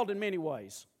 He failed in many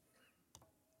ways.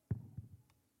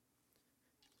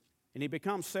 And he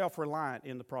becomes self-reliant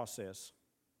in the process.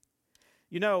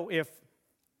 You know,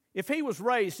 if he was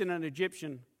raised in an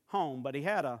Egyptian home, but he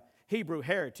had a Hebrew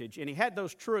heritage, and he had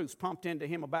those truths pumped into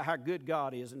him about how good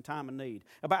God is in time of need,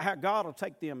 about how God will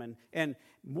take them and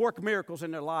work miracles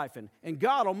in their life, and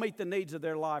God will meet the needs of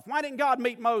their life. Why didn't God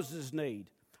meet Moses' need?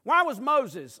 Why was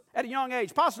Moses, at a young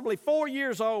age, possibly 4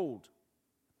 years old,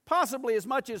 possibly as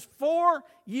much as 4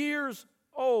 years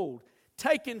old,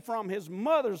 taken from his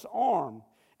mother's arm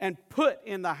and put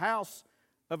in the house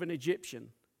of an Egyptian?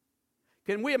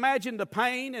 Can we imagine the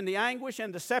pain and the anguish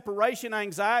and the separation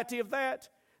anxiety of that?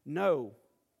 No.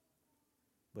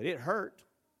 But it hurt.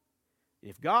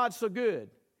 If God's so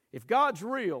good, if God's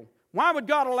real, why would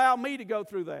God allow me to go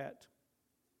through that?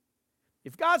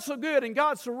 If God's so good and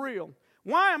God's so real,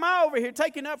 why am I over here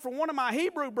taking up for one of my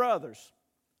Hebrew brothers?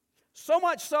 So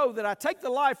much so that I take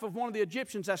the life of one of the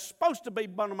Egyptians that's supposed to be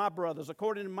one of my brothers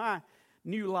according to my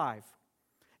new life.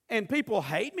 And people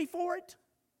hate me for it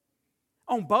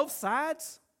on both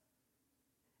sides.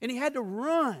 And he had to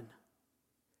run.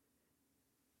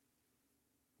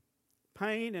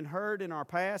 Pain and hurt in our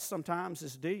past sometimes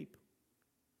is deep.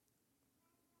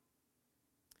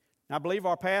 I believe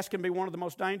our past can be one of the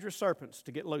most dangerous serpents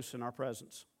to get loose in our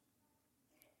presence.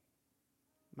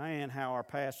 Man, how our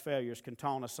past failures can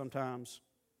taunt us sometimes.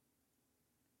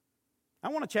 I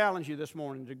want to challenge you this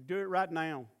morning to do it right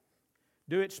now.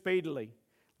 Do it speedily.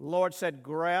 The Lord said,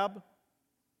 grab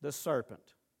the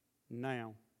serpent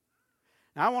now.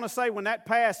 Now, I want to say when that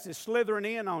past is slithering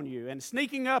in on you and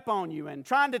sneaking up on you and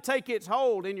trying to take its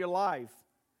hold in your life,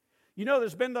 you know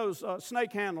there's been those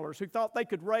snake handlers who thought they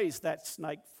could raise that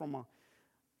snake from an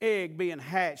egg being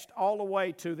hatched all the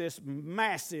way to this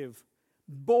massive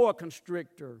boa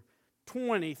constrictor,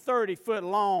 20, 30-foot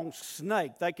long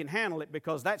snake. They can handle it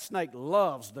because that snake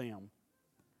loves them.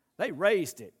 They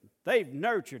raised it. They've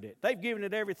nurtured it. They've given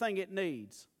it everything it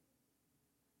needs.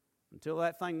 Until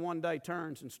that thing one day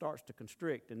turns and starts to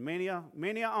constrict. And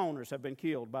many owners have been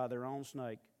killed by their own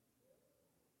snake.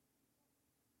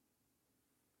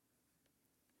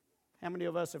 How many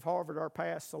of us have harbored our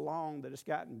past so long that it's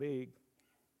gotten big?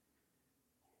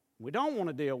 We don't want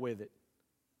to deal with it.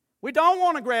 We don't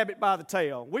want to grab it by the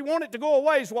tail. We want it to go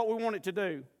away is what we want it to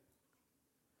do.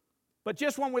 But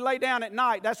just when we lay down at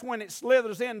night, that's when it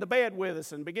slithers into bed with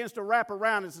us and begins to wrap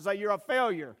around us and say, you're a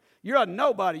failure. You're a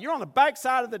nobody. You're on the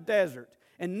backside of the desert,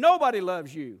 and nobody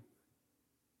loves you.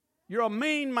 You're a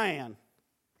mean man.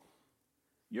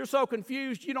 You're so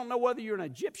confused, you don't know whether you're an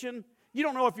Egyptian. You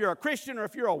don't know if you're a Christian or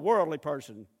if you're a worldly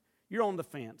person. You're on the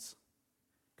fence.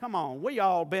 Come on, we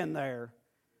all been there.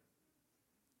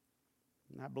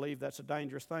 And I believe that's a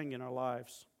dangerous thing in our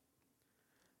lives.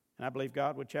 And I believe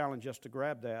God would challenge us to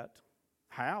grab that.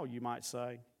 How, you might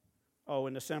say? Oh,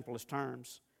 in the simplest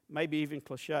terms. Maybe even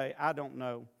cliche, I don't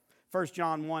know. 1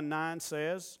 John 1:9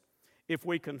 says, if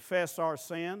we confess our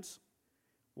sins,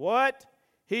 what?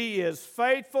 He is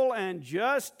faithful and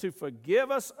just to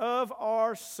forgive us of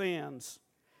our sins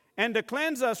and to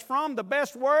cleanse us from the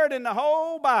best word in the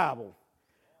whole Bible,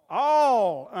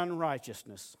 all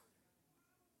unrighteousness.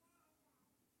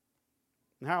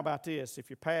 And how about this? If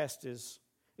your past is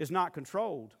not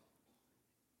controlled,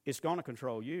 it's going to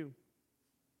control you.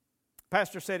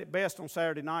 Pastor said it best on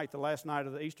Saturday night, the last night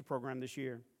of the Easter program this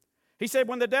year. He said,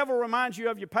 when the devil reminds you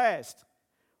of your past,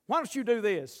 why don't you do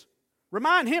this?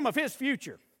 Remind him of his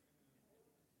future.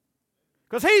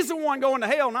 Because he's the one going to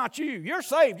hell, not you. You're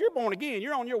saved. You're born again.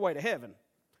 You're on your way to heaven.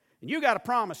 And you got a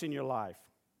promise in your life.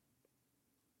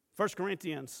 1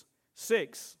 Corinthians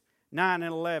 6, 9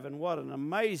 and 11. What an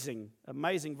amazing,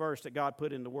 amazing verse that God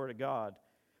put in the Word of God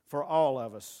for all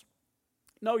of us.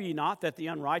 Know ye not that the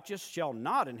unrighteous shall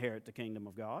not inherit the kingdom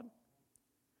of God?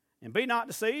 And be not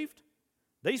deceived.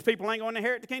 These people ain't going to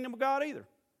inherit the kingdom of God either.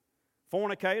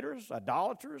 Fornicators,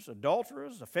 idolaters,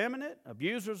 adulterers, effeminate,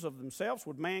 abusers of themselves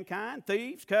with mankind,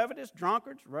 thieves, covetous,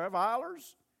 drunkards,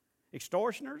 revilers,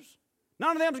 extortioners.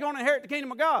 None of them is going to inherit the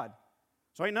kingdom of God.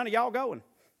 So ain't none of y'all going.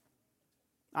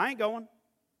 I ain't going.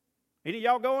 Any of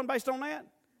y'all going based on that?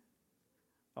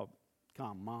 Oh,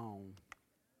 come on.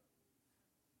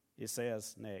 It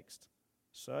says next,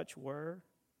 such were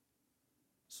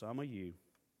some of you.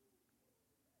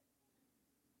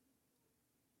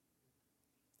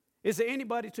 Is there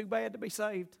anybody too bad to be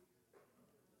saved?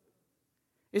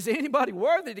 Is there anybody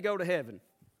worthy to go to heaven?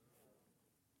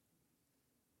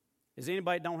 Is there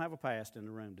anybody that don't have a past in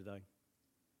the room today?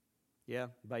 Yeah,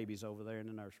 babies over there in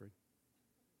the nursery.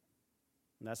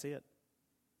 And that's it.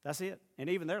 That's it. And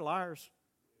even they're liars.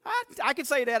 I can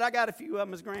say that. I got a few of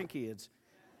them as grandkids.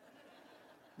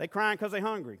 They crying because they're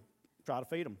hungry. Try to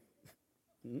feed them.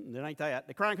 It ain't that.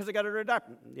 They crying because they got a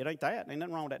diaper. It ain't that. Ain't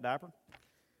nothing wrong with that diaper.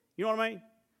 You know what I mean?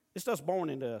 It's just born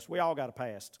into us. We all got a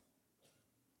past.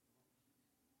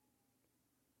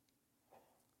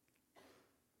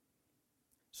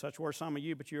 Such were some of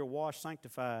you, but you are washed,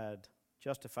 sanctified,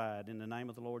 justified in the name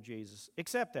of the Lord Jesus.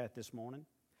 Accept that this morning.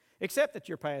 Accept that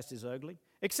your past is ugly.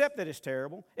 Accept that it's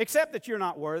terrible. Accept that you're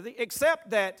not worthy.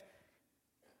 Accept that.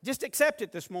 Just accept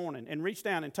it this morning and reach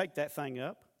down and take that thing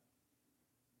up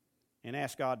and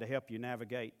ask God to help you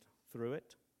navigate through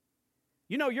it.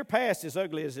 You know, your past is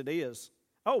ugly as it is.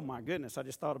 Oh, my goodness, I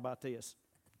just thought about this.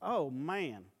 Oh,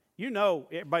 man. You know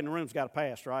everybody in the room's got a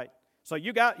past, right? So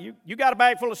you got a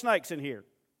bag full of snakes in here.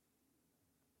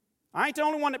 I ain't the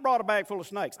only one that brought a bag full of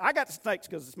snakes. I got the snakes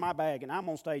because it's my bag and I'm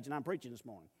on stage and I'm preaching this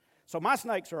morning. So my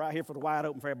snakes are out here for the wide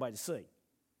open for everybody to see.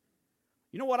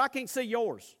 You know what? I can't see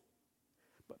yours.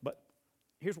 But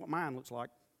here's what mine looks like.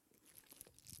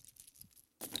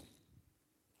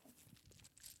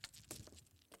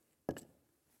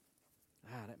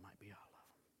 That might be all of them.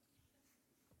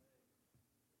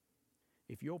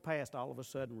 If your past all of a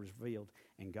sudden was revealed,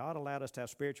 and God allowed us to have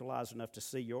spiritual eyes enough to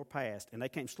see your past, and they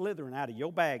came slithering out of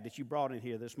your bag that you brought in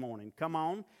here this morning, come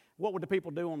on, what would the people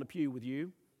do on the pew with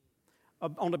you?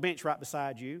 On the bench right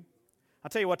beside you? I'll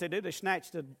tell you what they do. They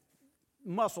snatch the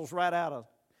muscles right out of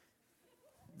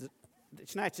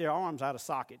snatch their arms out of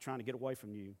socket trying to get away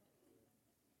from you.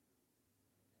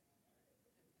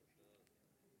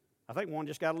 I think one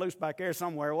just got loose back there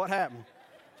somewhere. What happened?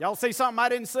 Did y'all see something I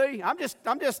didn't see? I'm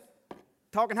just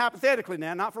talking hypothetically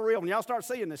now, not for real. When y'all start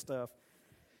seeing this stuff.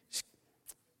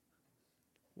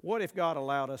 What if God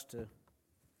allowed us to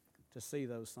see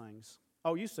those things?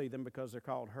 Oh, you see them because they're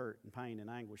called hurt and pain and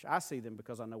anguish. I see them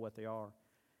because I know what they are.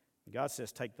 God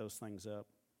says take those things up.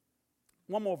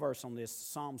 One more verse on this,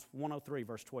 Psalms 103,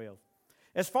 verse 12.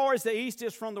 As far as the east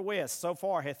is from the west, so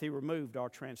far hath he removed our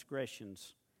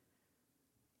transgressions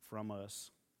from us.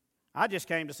 I just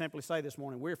came to simply say this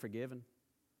morning, we're forgiven.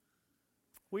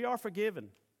 We are forgiven.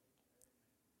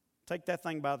 Take that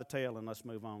thing by the tail and let's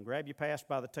move on. Grab your past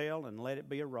by the tail and let it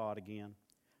be a rod again.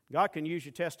 God can use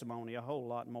your testimony a whole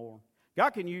lot more.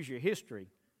 God can use your history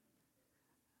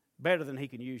better than he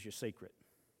can use your secret.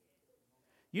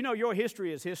 You know your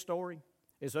history is his story,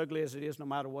 as ugly as it is, no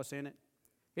matter what's in it.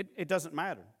 It doesn't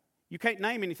matter. You can't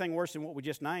name anything worse than what we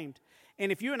just named.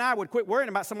 And if you and I would quit worrying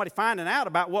about somebody finding out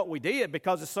about what we did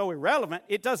because it's so irrelevant,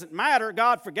 it doesn't matter.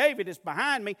 God forgave it. It's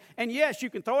behind me. And yes, you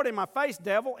can throw it in my face,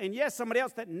 devil. And yes, somebody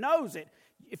else that knows it.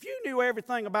 If you knew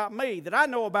everything about me that I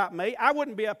know about me, I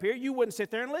wouldn't be up here. You wouldn't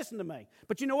sit there and listen to me.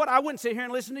 But you know what? I wouldn't sit here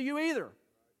and listen to you either.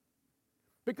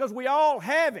 Because we all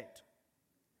have it.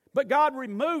 But God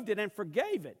removed it and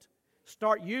forgave it.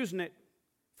 Start using it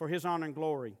for his honor and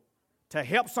glory to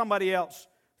help somebody else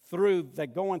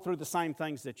going through the same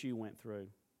things that you went through.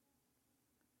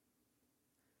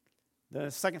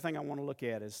 The second thing I want to look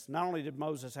at is not only did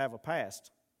Moses have a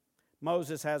past,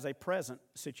 Moses has a present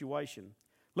situation.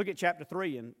 Look at chapter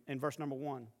 3 in verse number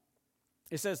 1.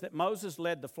 It says that Moses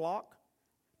led the flock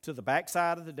to the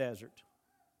backside of the desert.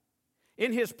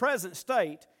 In his present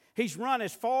state, he's run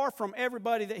as far from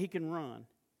everybody that he can run.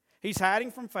 He's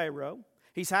hiding from Pharaoh.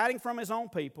 He's hiding from his own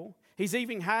people. He's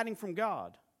even hiding from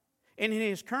God. And in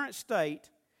his current state,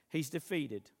 he's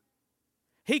defeated.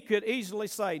 He could easily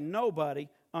say, nobody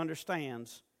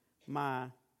understands my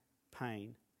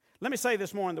pain. Let me say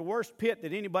this morning, the worst pit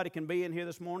that anybody can be in here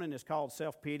this morning is called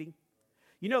self-pity.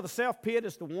 You know, the self-pit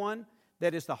is the one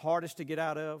that is the hardest to get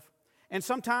out of. And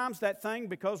sometimes that thing,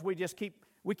 because we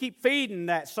keep feeding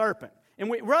that serpent.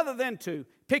 And rather than to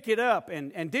pick it up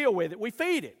and deal with it, we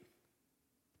feed it.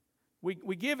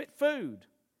 We give it food.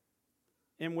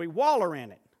 And we waller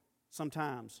in it.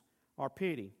 Sometimes, our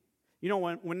pity. You know,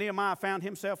 when Nehemiah found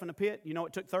himself in the pit, you know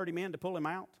it took 30 men to pull him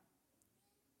out?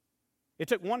 It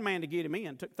took one man to get him in.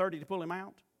 It took 30 to pull him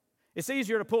out. It's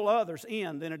easier to pull others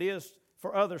in than it is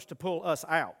for others to pull us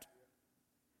out.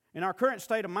 And our current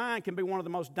state of mind can be one of the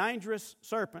most dangerous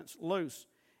serpents loose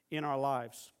in our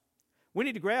lives. We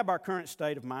need to grab our current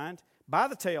state of mind by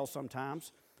the tail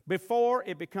sometimes before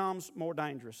it becomes more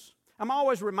dangerous. I'm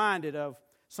always reminded of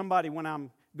somebody when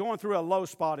I'm going through a low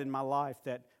spot in my life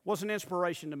that was an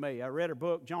inspiration to me. I read her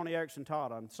book, Joni Eareckson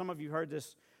Tada, and some of you heard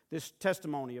this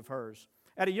testimony of hers.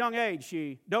 At a young age,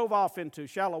 she dove off into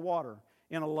shallow water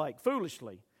in a lake,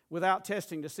 foolishly, without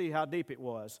testing to see how deep it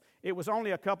was. It was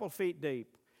only a couple feet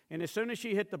deep, and as soon as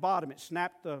she hit the bottom, it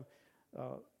snapped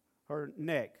her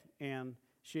neck, and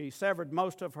she severed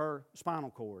most of her spinal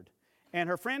cord. And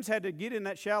her friends had to get in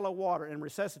that shallow water and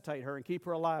resuscitate her and keep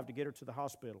her alive to get her to the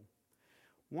hospital.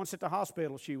 Once at the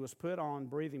hospital, she was put on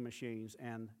breathing machines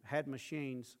and had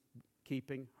machines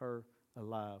keeping her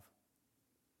alive.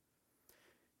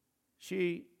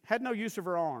 She had no use of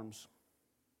her arms,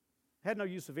 had no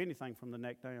use of anything from the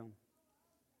neck down.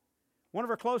 One of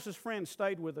her closest friends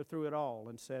stayed with her through it all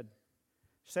and said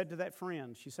to that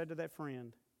friend,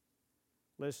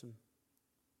 listen,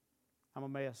 I'm a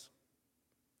mess.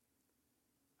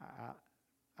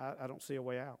 I don't see a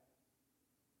way out.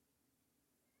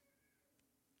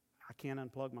 I can't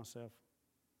unplug myself.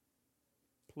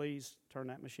 Please turn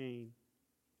that machine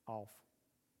off.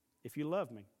 If you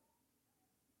love me,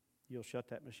 you'll shut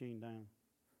that machine down.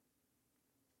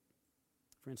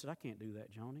 Friend said, I can't do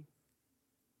that, Joni.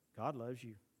 God loves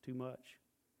you too much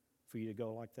for you to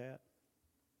go like that.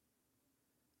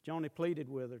 Joni pleaded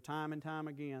with her time and time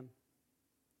again.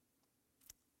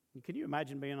 And can you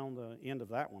imagine being on the end of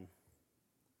that one,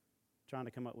 trying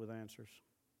to come up with answers?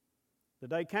 The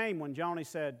day came when Joni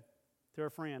said to her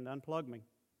friend, unplug me.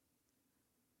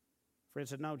 Friend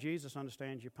said, no, Jesus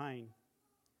understands your pain.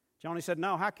 Joni said,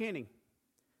 no, how can he?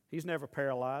 He's never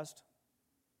paralyzed.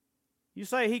 You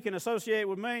say he can associate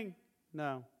with me?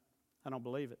 No, I don't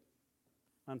believe it.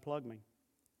 Unplug me.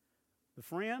 The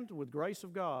friend, with grace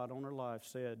of God on her life,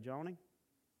 said, Joni,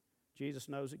 Jesus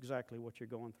knows exactly what you're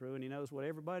going through, and he knows what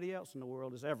everybody else in the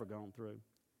world has ever gone through.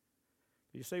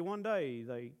 You see, one day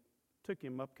they took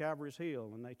him up Calvary's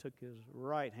Hill, and they took his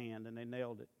right hand and they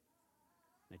nailed it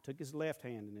They took his left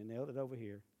hand and they nailed it over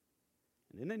here.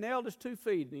 And then they nailed his 2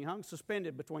 feet, and he hung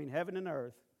suspended between heaven and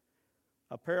earth,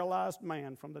 a paralyzed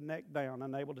man from the neck down,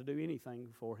 unable to do anything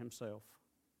for himself.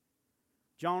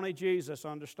 Johnny, Jesus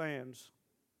understands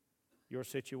your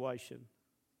situation,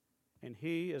 and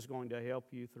he is going to help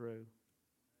you through.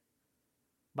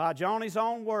 By Johnny's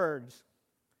own words,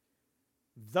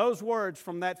 those words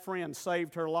from that friend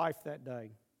saved her life that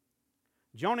day.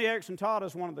 Joni Eareckson Tada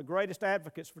is one of the greatest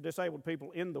advocates for disabled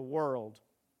people in the world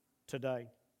today.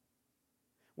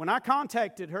 When I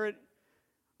contacted her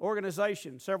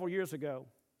organization several years ago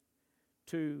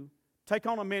to take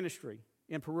on a ministry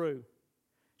in Peru,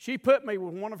 she put me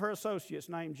with one of her associates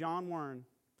named John Wern.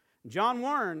 John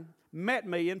Wern met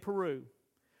me in Peru,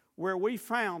 where we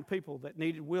found people that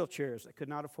needed wheelchairs that could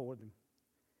not afford them.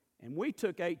 And we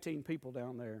took 18 people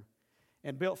down there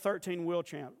and built 13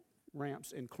 wheelchair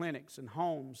ramps in clinics and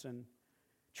homes and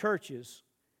churches.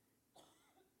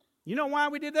 You know why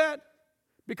we did that?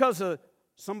 Because of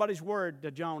somebody's word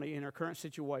to Joni in her current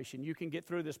situation. You can get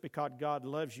through this because God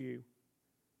loves you.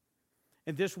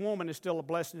 And this woman is still a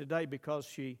blessing today because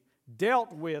she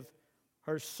dealt with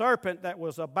her serpent that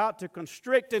was about to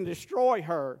constrict and destroy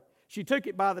her. She took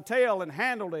it by the tail and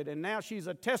handled it, and now she's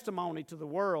a testimony to the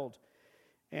world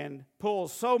and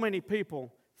pulls so many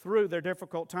people through their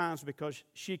difficult times because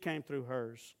she came through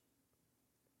hers.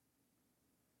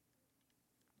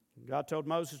 God told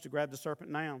Moses to grab the serpent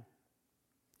now.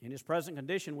 In his present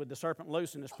condition, with the serpent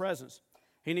loose in his presence,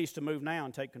 he needs to move now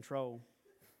and take control.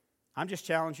 I'm just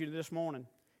challenging you this morning.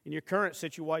 In your current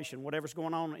situation, whatever's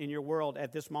going on in your world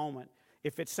at this moment,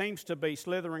 if it seems to be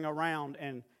slithering around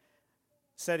and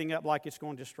setting up like it's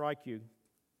going to strike you,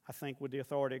 I think with the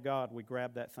authority of God, we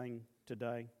grab that thing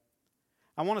today.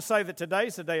 I want to say that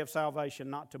today's the day of salvation,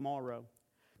 not tomorrow.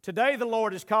 Today the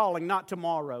Lord is calling, not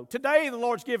tomorrow. Today the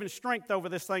Lord's giving strength over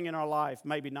this thing in our life,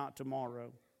 maybe not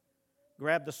tomorrow.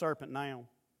 Grab the serpent now.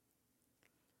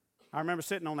 I remember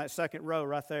sitting on that second row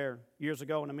right there years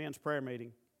ago in a men's prayer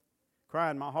meeting,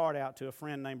 crying my heart out to a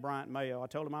friend named Bryant Mayo. I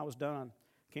told him I was done.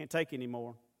 Can't take any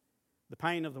more. The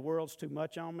pain of the world's too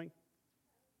much on me.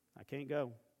 I can't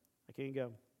go. I can't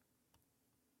go.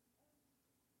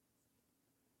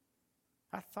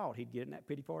 I thought he'd get in that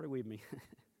pity party with me.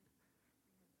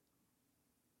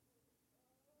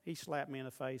 He slapped me in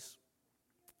the face.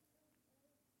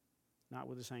 Not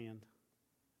with his hand,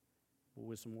 but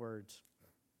with some words.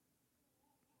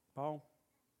 Paul,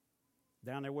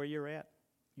 down there where you're at,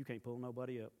 you can't pull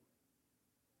nobody up.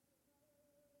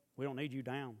 We don't need you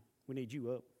down. We need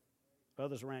you up.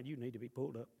 Others around you need to be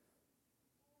pulled up.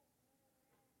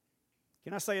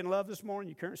 Can I say in love this morning,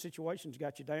 your current situation's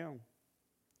got you down.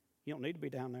 You don't need to be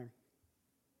down there.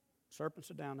 Serpents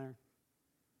are down there.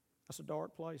 That's a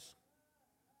dark place.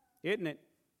 Isn't it?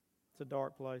 It's a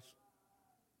dark place.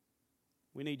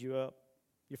 We need you up.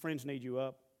 Your friends need you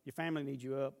up. Your family needs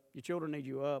you up. Your children need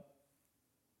you up.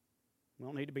 We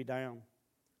don't need to be down.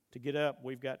 To get up,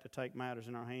 we've got to take matters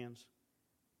in our hands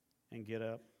and get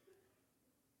up.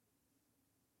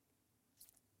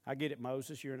 I get it,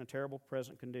 Moses, you're in a terrible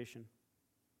present condition.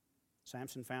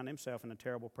 Samson found himself in a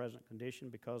terrible present condition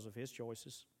because of his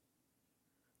choices.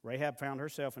 Rahab found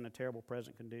herself in a terrible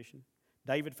present condition.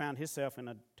 David found himself in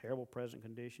a terrible present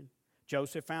condition.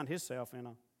 Joseph found himself in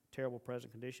a terrible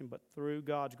present condition, but through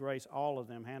God's grace, all of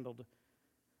them handled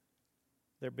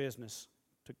their business,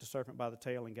 took the serpent by the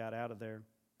tail, and got out of their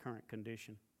current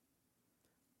condition.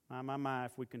 My,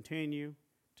 if we continue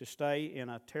to stay in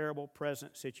a terrible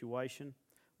present situation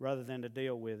rather than to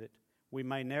deal with it, we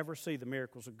may never see the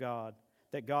miracles of God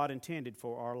that God intended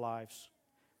for our lives.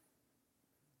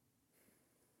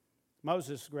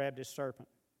 Moses grabbed his serpent.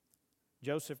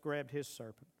 Joseph grabbed his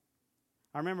serpent.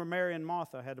 I remember Mary and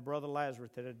Martha had a brother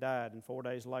Lazarus that had died, and 4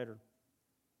 days later,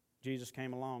 Jesus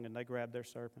came along and they grabbed their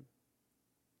serpent.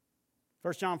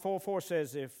 1 John 4:4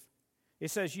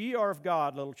 says, "Ye are of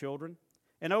God, little children,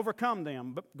 and overcome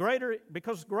them,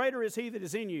 because greater is he that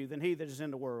is in you than he that is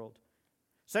in the world."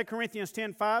 2 Corinthians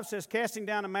 10:5 says, "Casting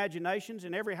down imaginations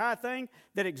and every high thing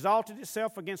that exalted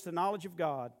itself against the knowledge of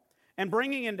God, and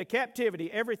bringing into captivity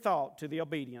every thought to the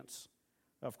obedience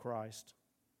of Christ."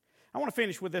 I want to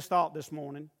finish with this thought this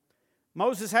morning.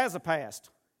 Moses has a past.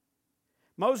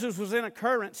 Moses was in a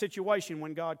current situation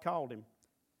when God called him.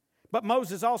 But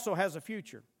Moses also has a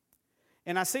future.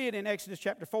 And I see it in Exodus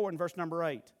chapter 4 and verse number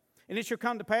 8. "And it shall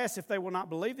come to pass, if they will not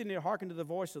believe thee, neither hearken to the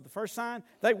voice of the first sign,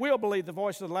 they will believe the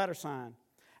voice of the latter sign."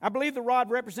 I believe the rod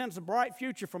represents a bright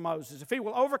future for Moses. If he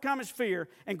will overcome his fear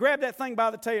and grab that thing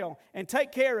by the tail and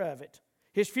take care of it,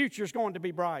 his future is going to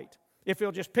be bright if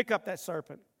he'll just pick up that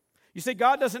serpent. You see,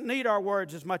 God doesn't need our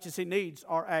words as much as he needs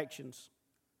our actions.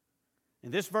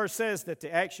 And this verse says that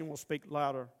the action will speak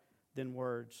louder than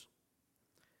words.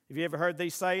 Have you ever heard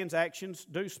these sayings? Actions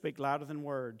do speak louder than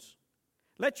words.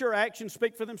 Let your actions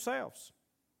speak for themselves.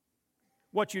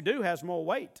 What you do has more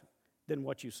weight than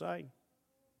what you say.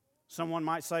 Someone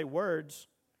might say words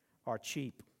are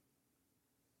cheap.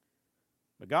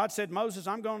 But God said, Moses,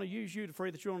 I'm going to use you to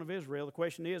free the children of Israel. The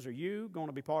question is, are you going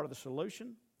to be part of the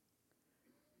solution?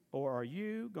 Or are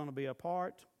you going to be a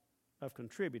part of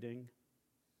contributing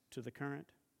to the current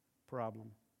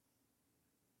problem?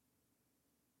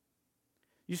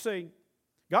 You see,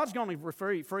 God's going to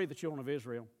free the children of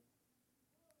Israel.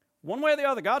 One way or the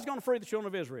other, God's going to free the children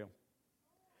of Israel.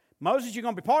 Moses, you're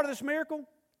going to be part of this miracle,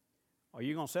 or are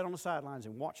you going to sit on the sidelines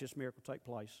and watch this miracle take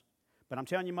place? But I'm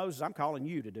telling you, Moses, I'm calling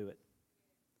you to do it.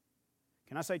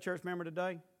 Can I say, church member,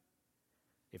 today?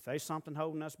 If there's something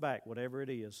holding us back, whatever it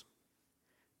is,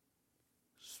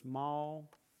 small,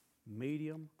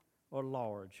 medium, or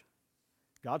large,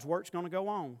 God's work's going to go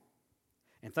on.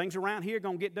 And things around here are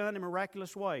going to get done in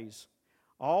miraculous ways.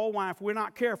 All why, if we're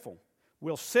not careful,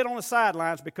 we'll sit on the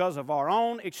sidelines because of our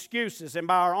own excuses. And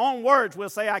by our own words, we'll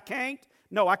say, I can't.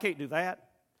 No, I can't do that.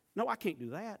 No, I can't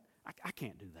do that. I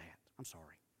can't do that. I'm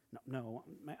sorry. No,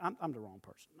 I'm the wrong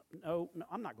person. No,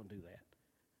 I'm not going to do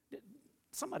that.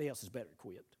 Somebody else is better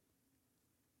equipped.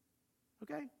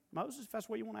 Okay? Moses, if that's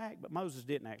the way you want to act. But Moses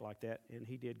didn't act like that, and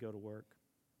he did go to work.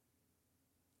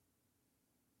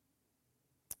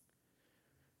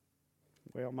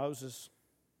 Well, Moses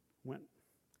went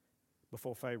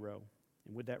before Pharaoh,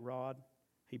 and with that rod,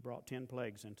 he brought 10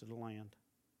 plagues into the land.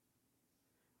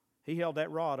 He held that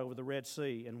rod over the Red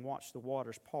Sea and watched the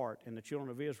waters part, and the children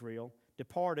of Israel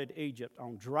departed Egypt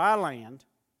on dry land,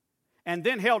 and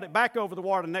then held it back over the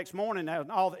water the next morning,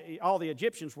 and all the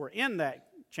Egyptians were in that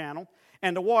channel,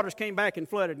 and the waters came back and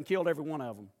flooded and killed every one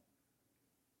of them.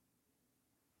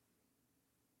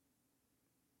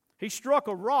 He struck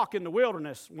a rock in the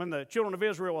wilderness when the children of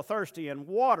Israel were thirsty, and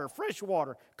water, fresh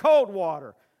water, cold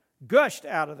water, gushed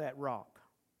out of that rock.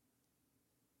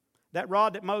 That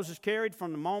rod that Moses carried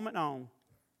from that moment on,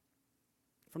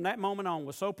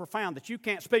 was so profound that you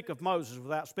can't speak of Moses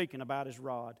without speaking about his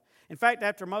rod. In fact,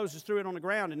 after Moses threw it on the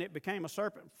ground and it became a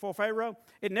serpent for Pharaoh,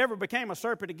 it never became a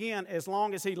serpent again as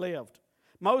long as he lived.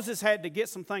 Moses had to get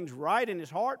some things right in his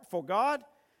heart for God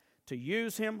to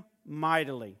use him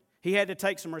mightily. He had to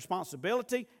take some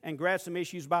responsibility and grab some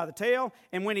issues by the tail.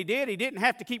 And when he did, he didn't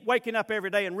have to keep waking up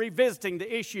every day and revisiting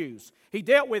the issues. He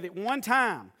dealt with it one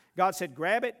time. God said,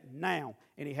 grab it now.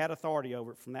 And he had authority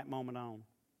over it from that moment on.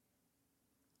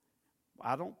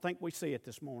 I don't think we see it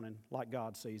this morning like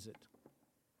God sees it.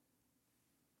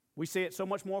 We see it so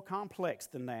much more complex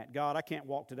than that. God, I can't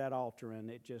walk to that altar and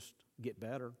it just get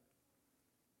better.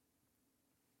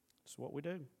 That's what we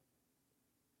do.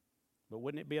 But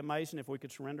wouldn't it be amazing if we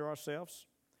could surrender ourselves?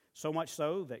 So much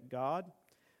so that God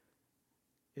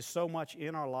is so much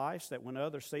in our lives that when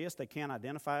others see us, they can't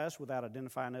identify us without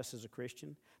identifying us as a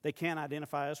Christian. They can't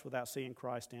identify us without seeing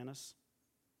Christ in us.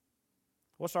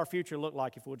 What's our future look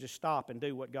like if we'll just stop and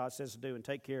do what God says to do and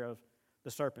take care of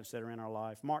the serpents that are in our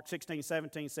life? Mark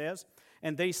 16:17 says,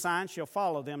 and these signs shall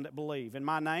follow them that believe. In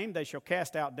my name they shall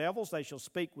cast out devils, they shall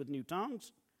speak with new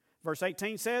tongues. Verse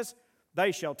 18 says,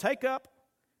 they shall take up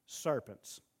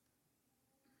serpents.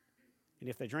 And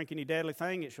if they drink any deadly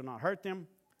thing, it shall not hurt them.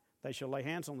 They shall lay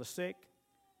hands on the sick,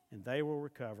 and they will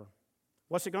recover.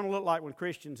 What's it going to look like when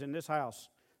Christians in this house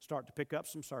start to pick up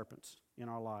some serpents in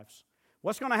our lives?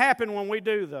 What's going to happen when we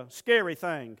do the scary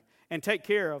thing and take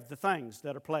care of the things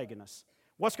that are plaguing us?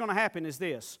 What's going to happen is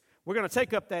this. We're going to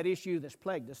take up that issue that's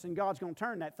plagued us, and God's going to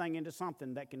turn that thing into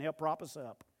something that can help prop us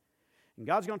up. And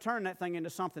God's going to turn that thing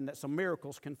into something that some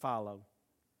miracles can follow.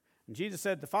 And Jesus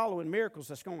said the following miracles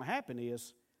that's going to happen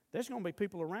is there's going to be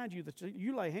people around you that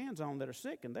you lay hands on that are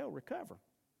sick and they'll recover.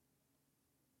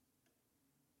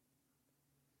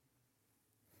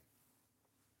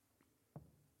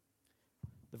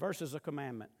 The verse is a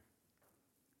commandment.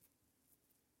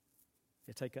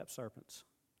 You take up serpents.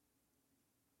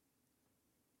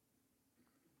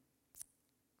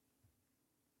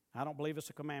 I don't believe it's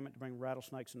a commandment to bring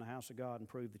rattlesnakes in the house of God and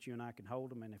prove that you and I can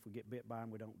hold them, and if we get bit by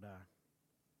them, we don't die.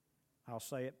 I'll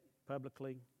say it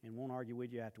publicly and won't argue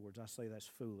with you afterwards. I say that's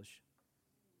foolish.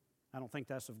 I don't think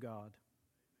that's of God.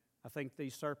 I think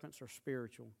these serpents are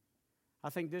spiritual. I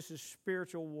think this is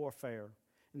spiritual warfare.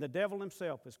 And the devil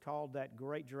himself is called that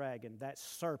great dragon, that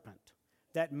serpent,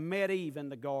 that met Eve in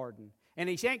the garden. And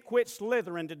he ain't quit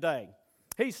slithering today.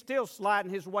 He's still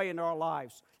sliding his way into our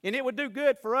lives. And it would do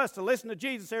good for us to listen to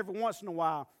Jesus every once in a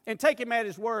while and take him at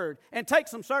his word and take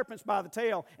some serpents by the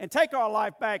tail and take our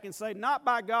life back and say, not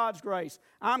by God's grace,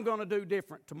 I'm going to do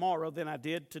different tomorrow than I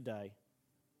did today.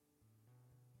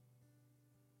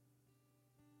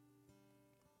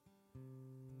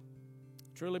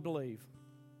 truly believe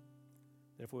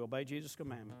that if we obey Jesus'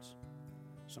 commandments,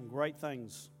 some great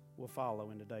things will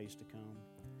follow in the days to come.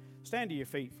 Stand to your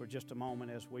feet for just a moment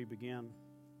as we begin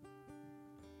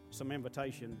some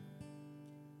invitation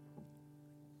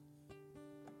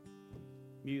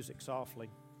music softly.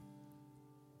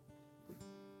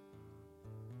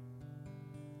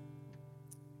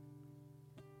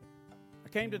 I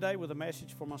came today with a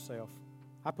message for myself.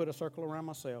 I put a circle around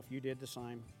myself. You did the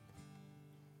same.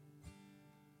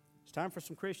 It's time for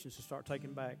some Christians to start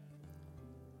taking back,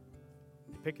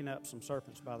 picking up some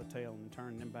serpents by the tail and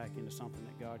turning them back into something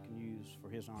that God can use for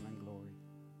His honor and glory,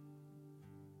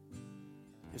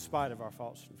 in spite of our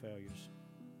faults and failures.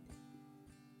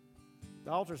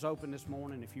 The altar's open this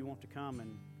morning if you want to come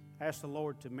and ask the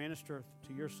Lord to minister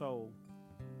to your soul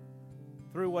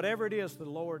through whatever it is the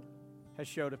Lord has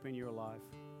showed up in your life.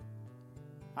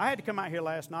 I had to come out here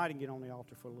last night and get on the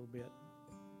altar for a little bit.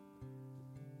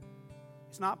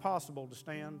 It's not possible to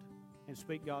stand and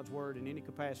speak God's word in any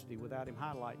capacity without Him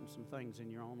highlighting some things in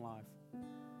your own life.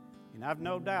 And I've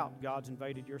no doubt God's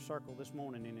invaded your circle this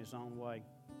morning in His own way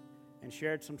and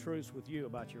shared some truths with you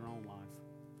about your own life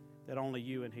that only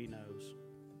you and He knows.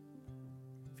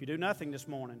 If you do nothing this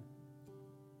morning,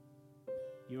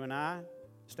 you and I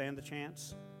stand the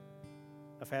chance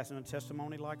of having a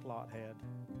testimony like Lot had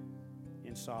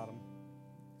in Sodom.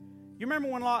 You remember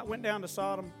when Lot went down to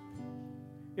Sodom?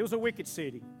 It was a wicked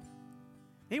city.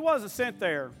 He wasn't sent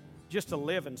there just to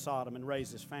live in Sodom and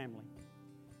raise his family.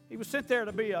 He was sent there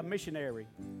to be a missionary.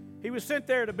 He was sent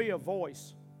there to be a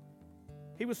voice.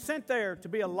 He was sent there to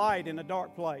be a light in a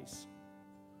dark place.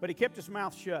 But he kept his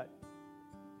mouth shut.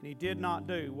 And he did not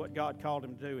do what God called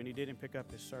him to do, and he didn't pick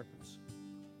up his serpents.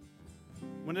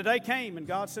 When the day came and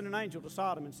God sent an angel to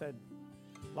Sodom and said,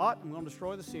 Lot, I'm going to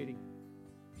destroy the city.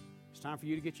 It's time for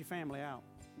you to get your family out.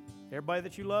 Everybody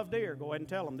that you love dear, go ahead and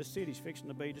tell them this city's fixing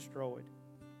to be destroyed.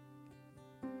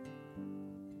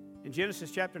 In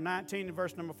Genesis chapter 19 and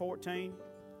verse number 14,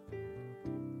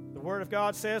 the Word of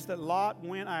God says that Lot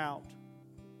went out,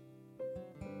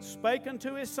 spake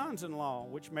unto his sons-in-law,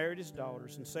 which married his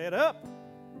daughters, and said, Up,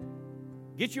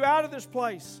 get you out of this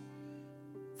place,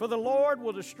 for the Lord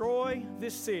will destroy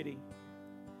this city.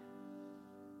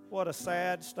 What a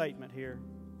sad statement here.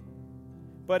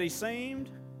 But he seemed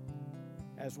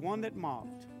as one that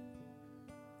mocked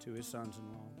to his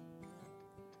sons-in-law.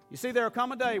 You see, there will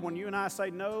come a day when you and I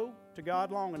say no to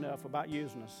God long enough about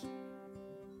using us,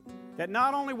 that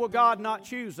not only will God not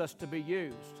choose us to be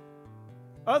used,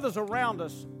 others around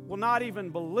us will not even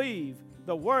believe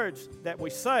the words that we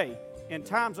say in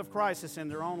times of crisis in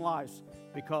their own lives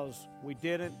because we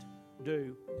didn't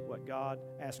do what God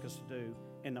asked us to do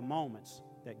in the moments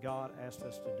that God asked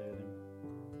us to do them.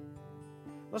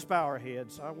 Let's bow our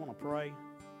heads. I want to pray.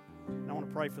 And I want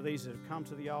to pray for these that have come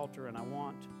to the altar, and I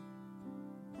want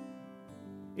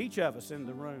each of us in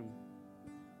the room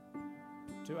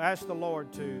to ask the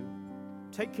Lord to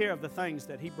take care of the things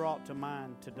that He brought to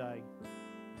mind today.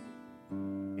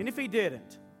 And if He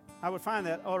didn't, I would find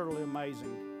that utterly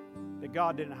amazing that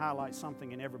God didn't highlight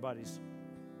something in everybody's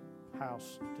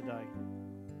house today.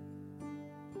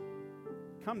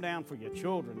 Come down for your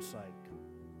children's sake.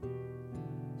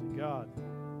 Say, God,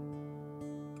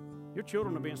 your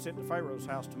children are being sent to Pharaoh's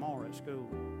house tomorrow at school.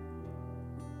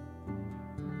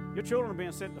 Your children are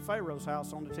being sent to Pharaoh's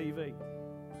house on the TV.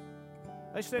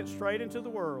 They sent straight into the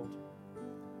world,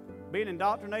 being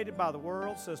indoctrinated by the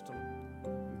world system.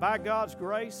 And by God's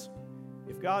grace,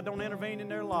 if God don't intervene in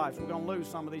their lives, we're going to lose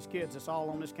some of these kids that's all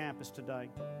on this campus today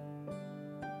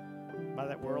by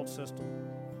that world system.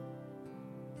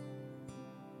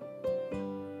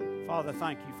 Father,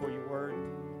 thank you for your word.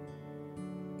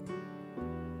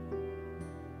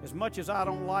 As much as I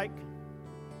don't like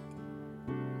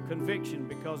conviction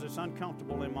because it's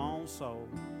uncomfortable in my own soul,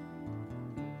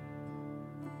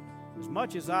 as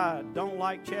much as I don't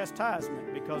like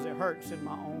chastisement because it hurts in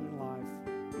my own life,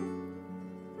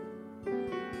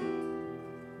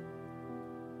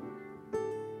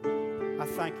 I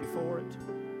thank you for it.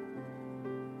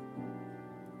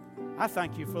 I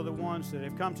thank you for the ones that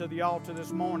have come to the altar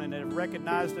this morning that have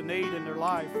recognized the need in their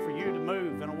life for you to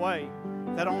move in a way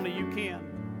that only you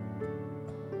can.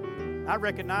 I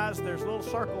recognize there's little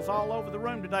circles all over the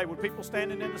room today with people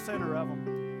standing in the center of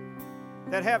them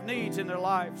that have needs in their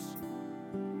lives.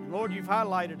 And Lord, you've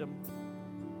highlighted them.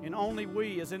 And only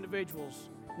we as individuals,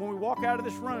 when we walk out of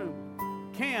this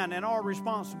room, can and are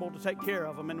responsible to take care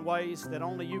of them in ways that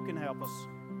only you can help us.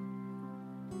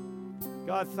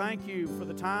 God, thank you for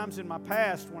the times in my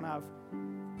past when I've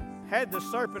had the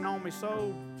serpent on me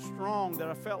so strong that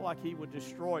I felt like he would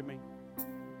destroy me.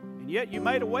 And yet you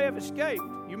made a way of escape.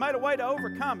 You made a way to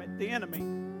overcome it, the enemy,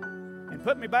 and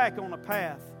put me back on a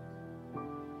path.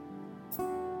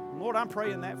 And Lord, I'm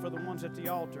praying that for the ones at the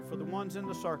altar, for the ones in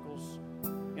the circles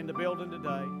in the building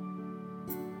today,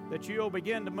 that you'll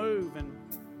begin to move and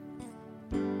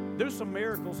do some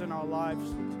miracles in our lives.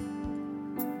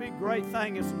 It'd be a great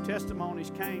thing if some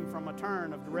testimonies came from a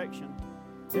turn of direction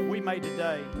that we made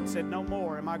today and said, no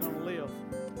more am I going to live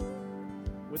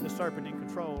with the serpent in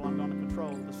control. I'm going to control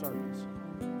the serpents.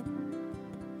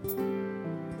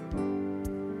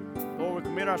 Lord, we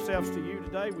commit ourselves to you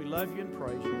today. We love you and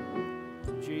praise you.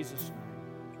 In Jesus'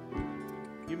 name.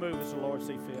 You move as the Lord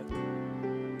see fit.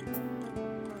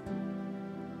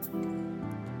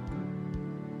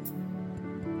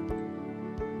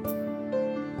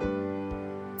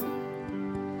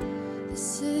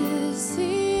 This is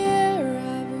the air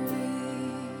I breathe.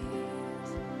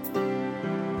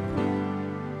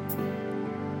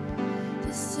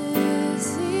 This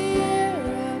is the air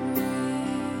I breathe.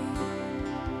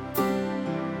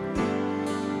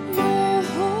 Your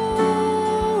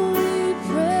holy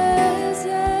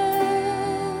presence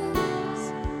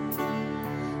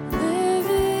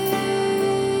living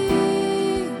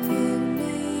in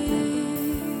me.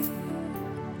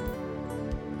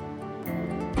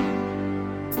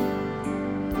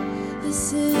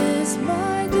 This is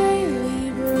my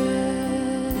daily bread.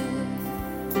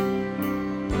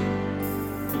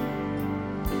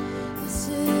 This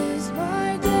is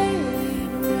my daily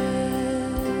bread.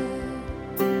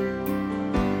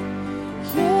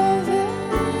 Your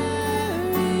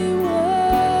very word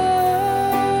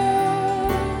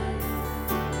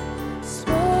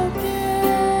spoken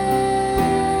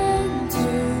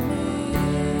to me,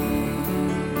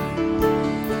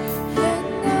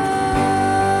 and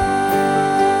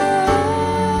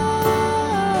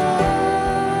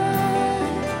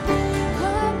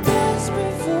I'm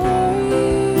desperate for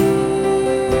you,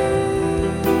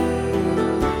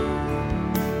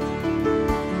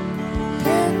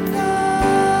 and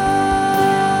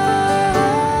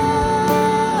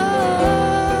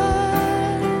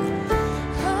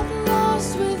I'm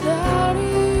lost without you.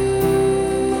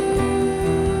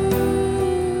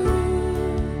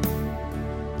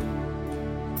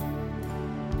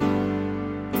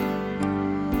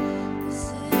 This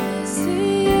is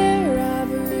the air I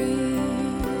breathe.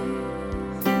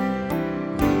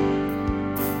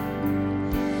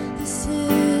 This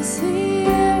is the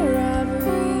air I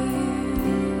breathe.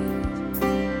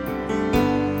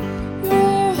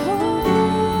 Your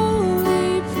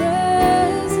holy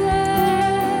presence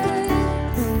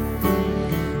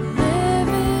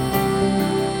living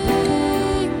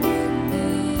in me.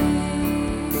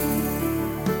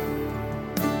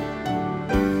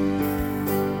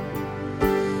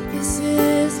 This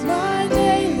is my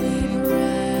daily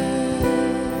bread.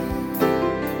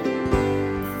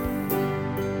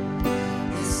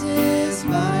 This is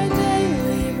my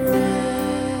daily bread.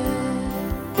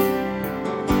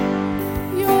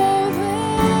 Your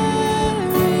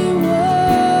very word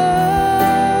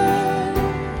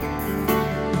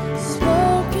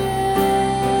spoken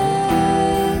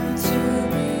to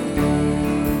me,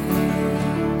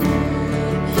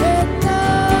 and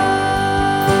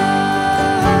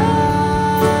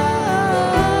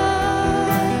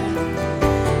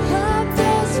I'm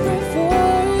desperate for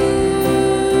you,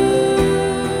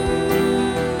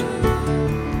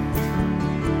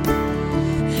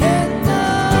 and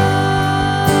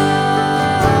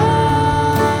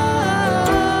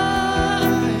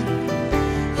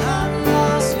I'm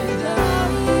lost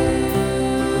without you.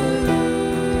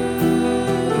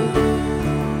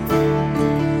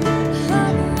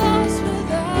 I'm lost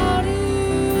without you.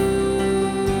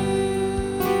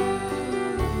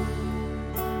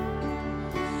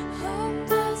 I'm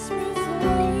desperate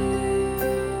for you.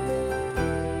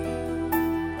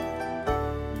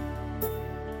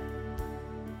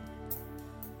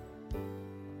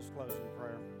 Let's close in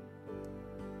prayer.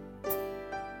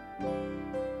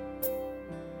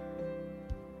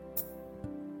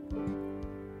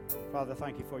 Father,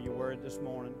 thank you for your word this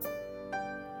morning.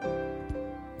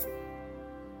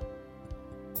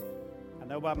 I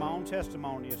know by my own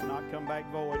testimony it's not come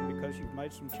back void because you've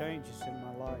made some changes in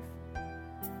my life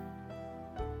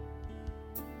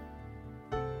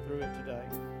through it today.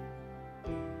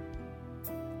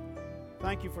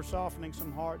 Thank you for softening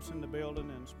some hearts in the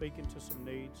building and speaking to some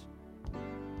needs.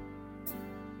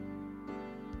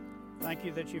 Thank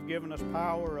you that you've given us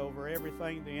power over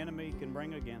everything the enemy can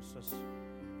bring against us.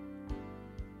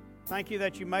 Thank you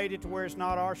that you made it to where it's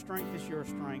not our strength, it's your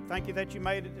strength. Thank you that you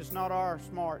made it, it's not our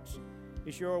smarts,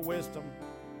 it's your wisdom.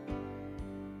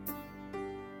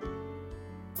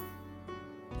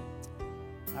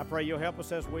 I pray you'll help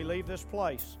us as we leave this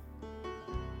place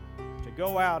to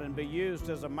go out and be used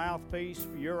as a mouthpiece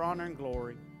for your honor and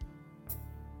glory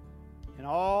in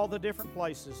all the different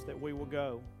places that we will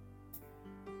go.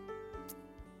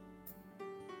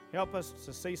 Help us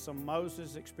to see some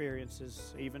Moses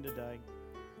experiences even today.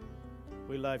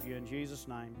 We love you in Jesus'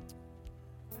 name.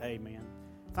 Amen.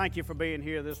 Thank you for being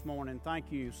here this morning.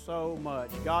 Thank you so much.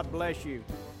 God bless you.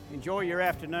 Enjoy your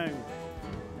afternoon.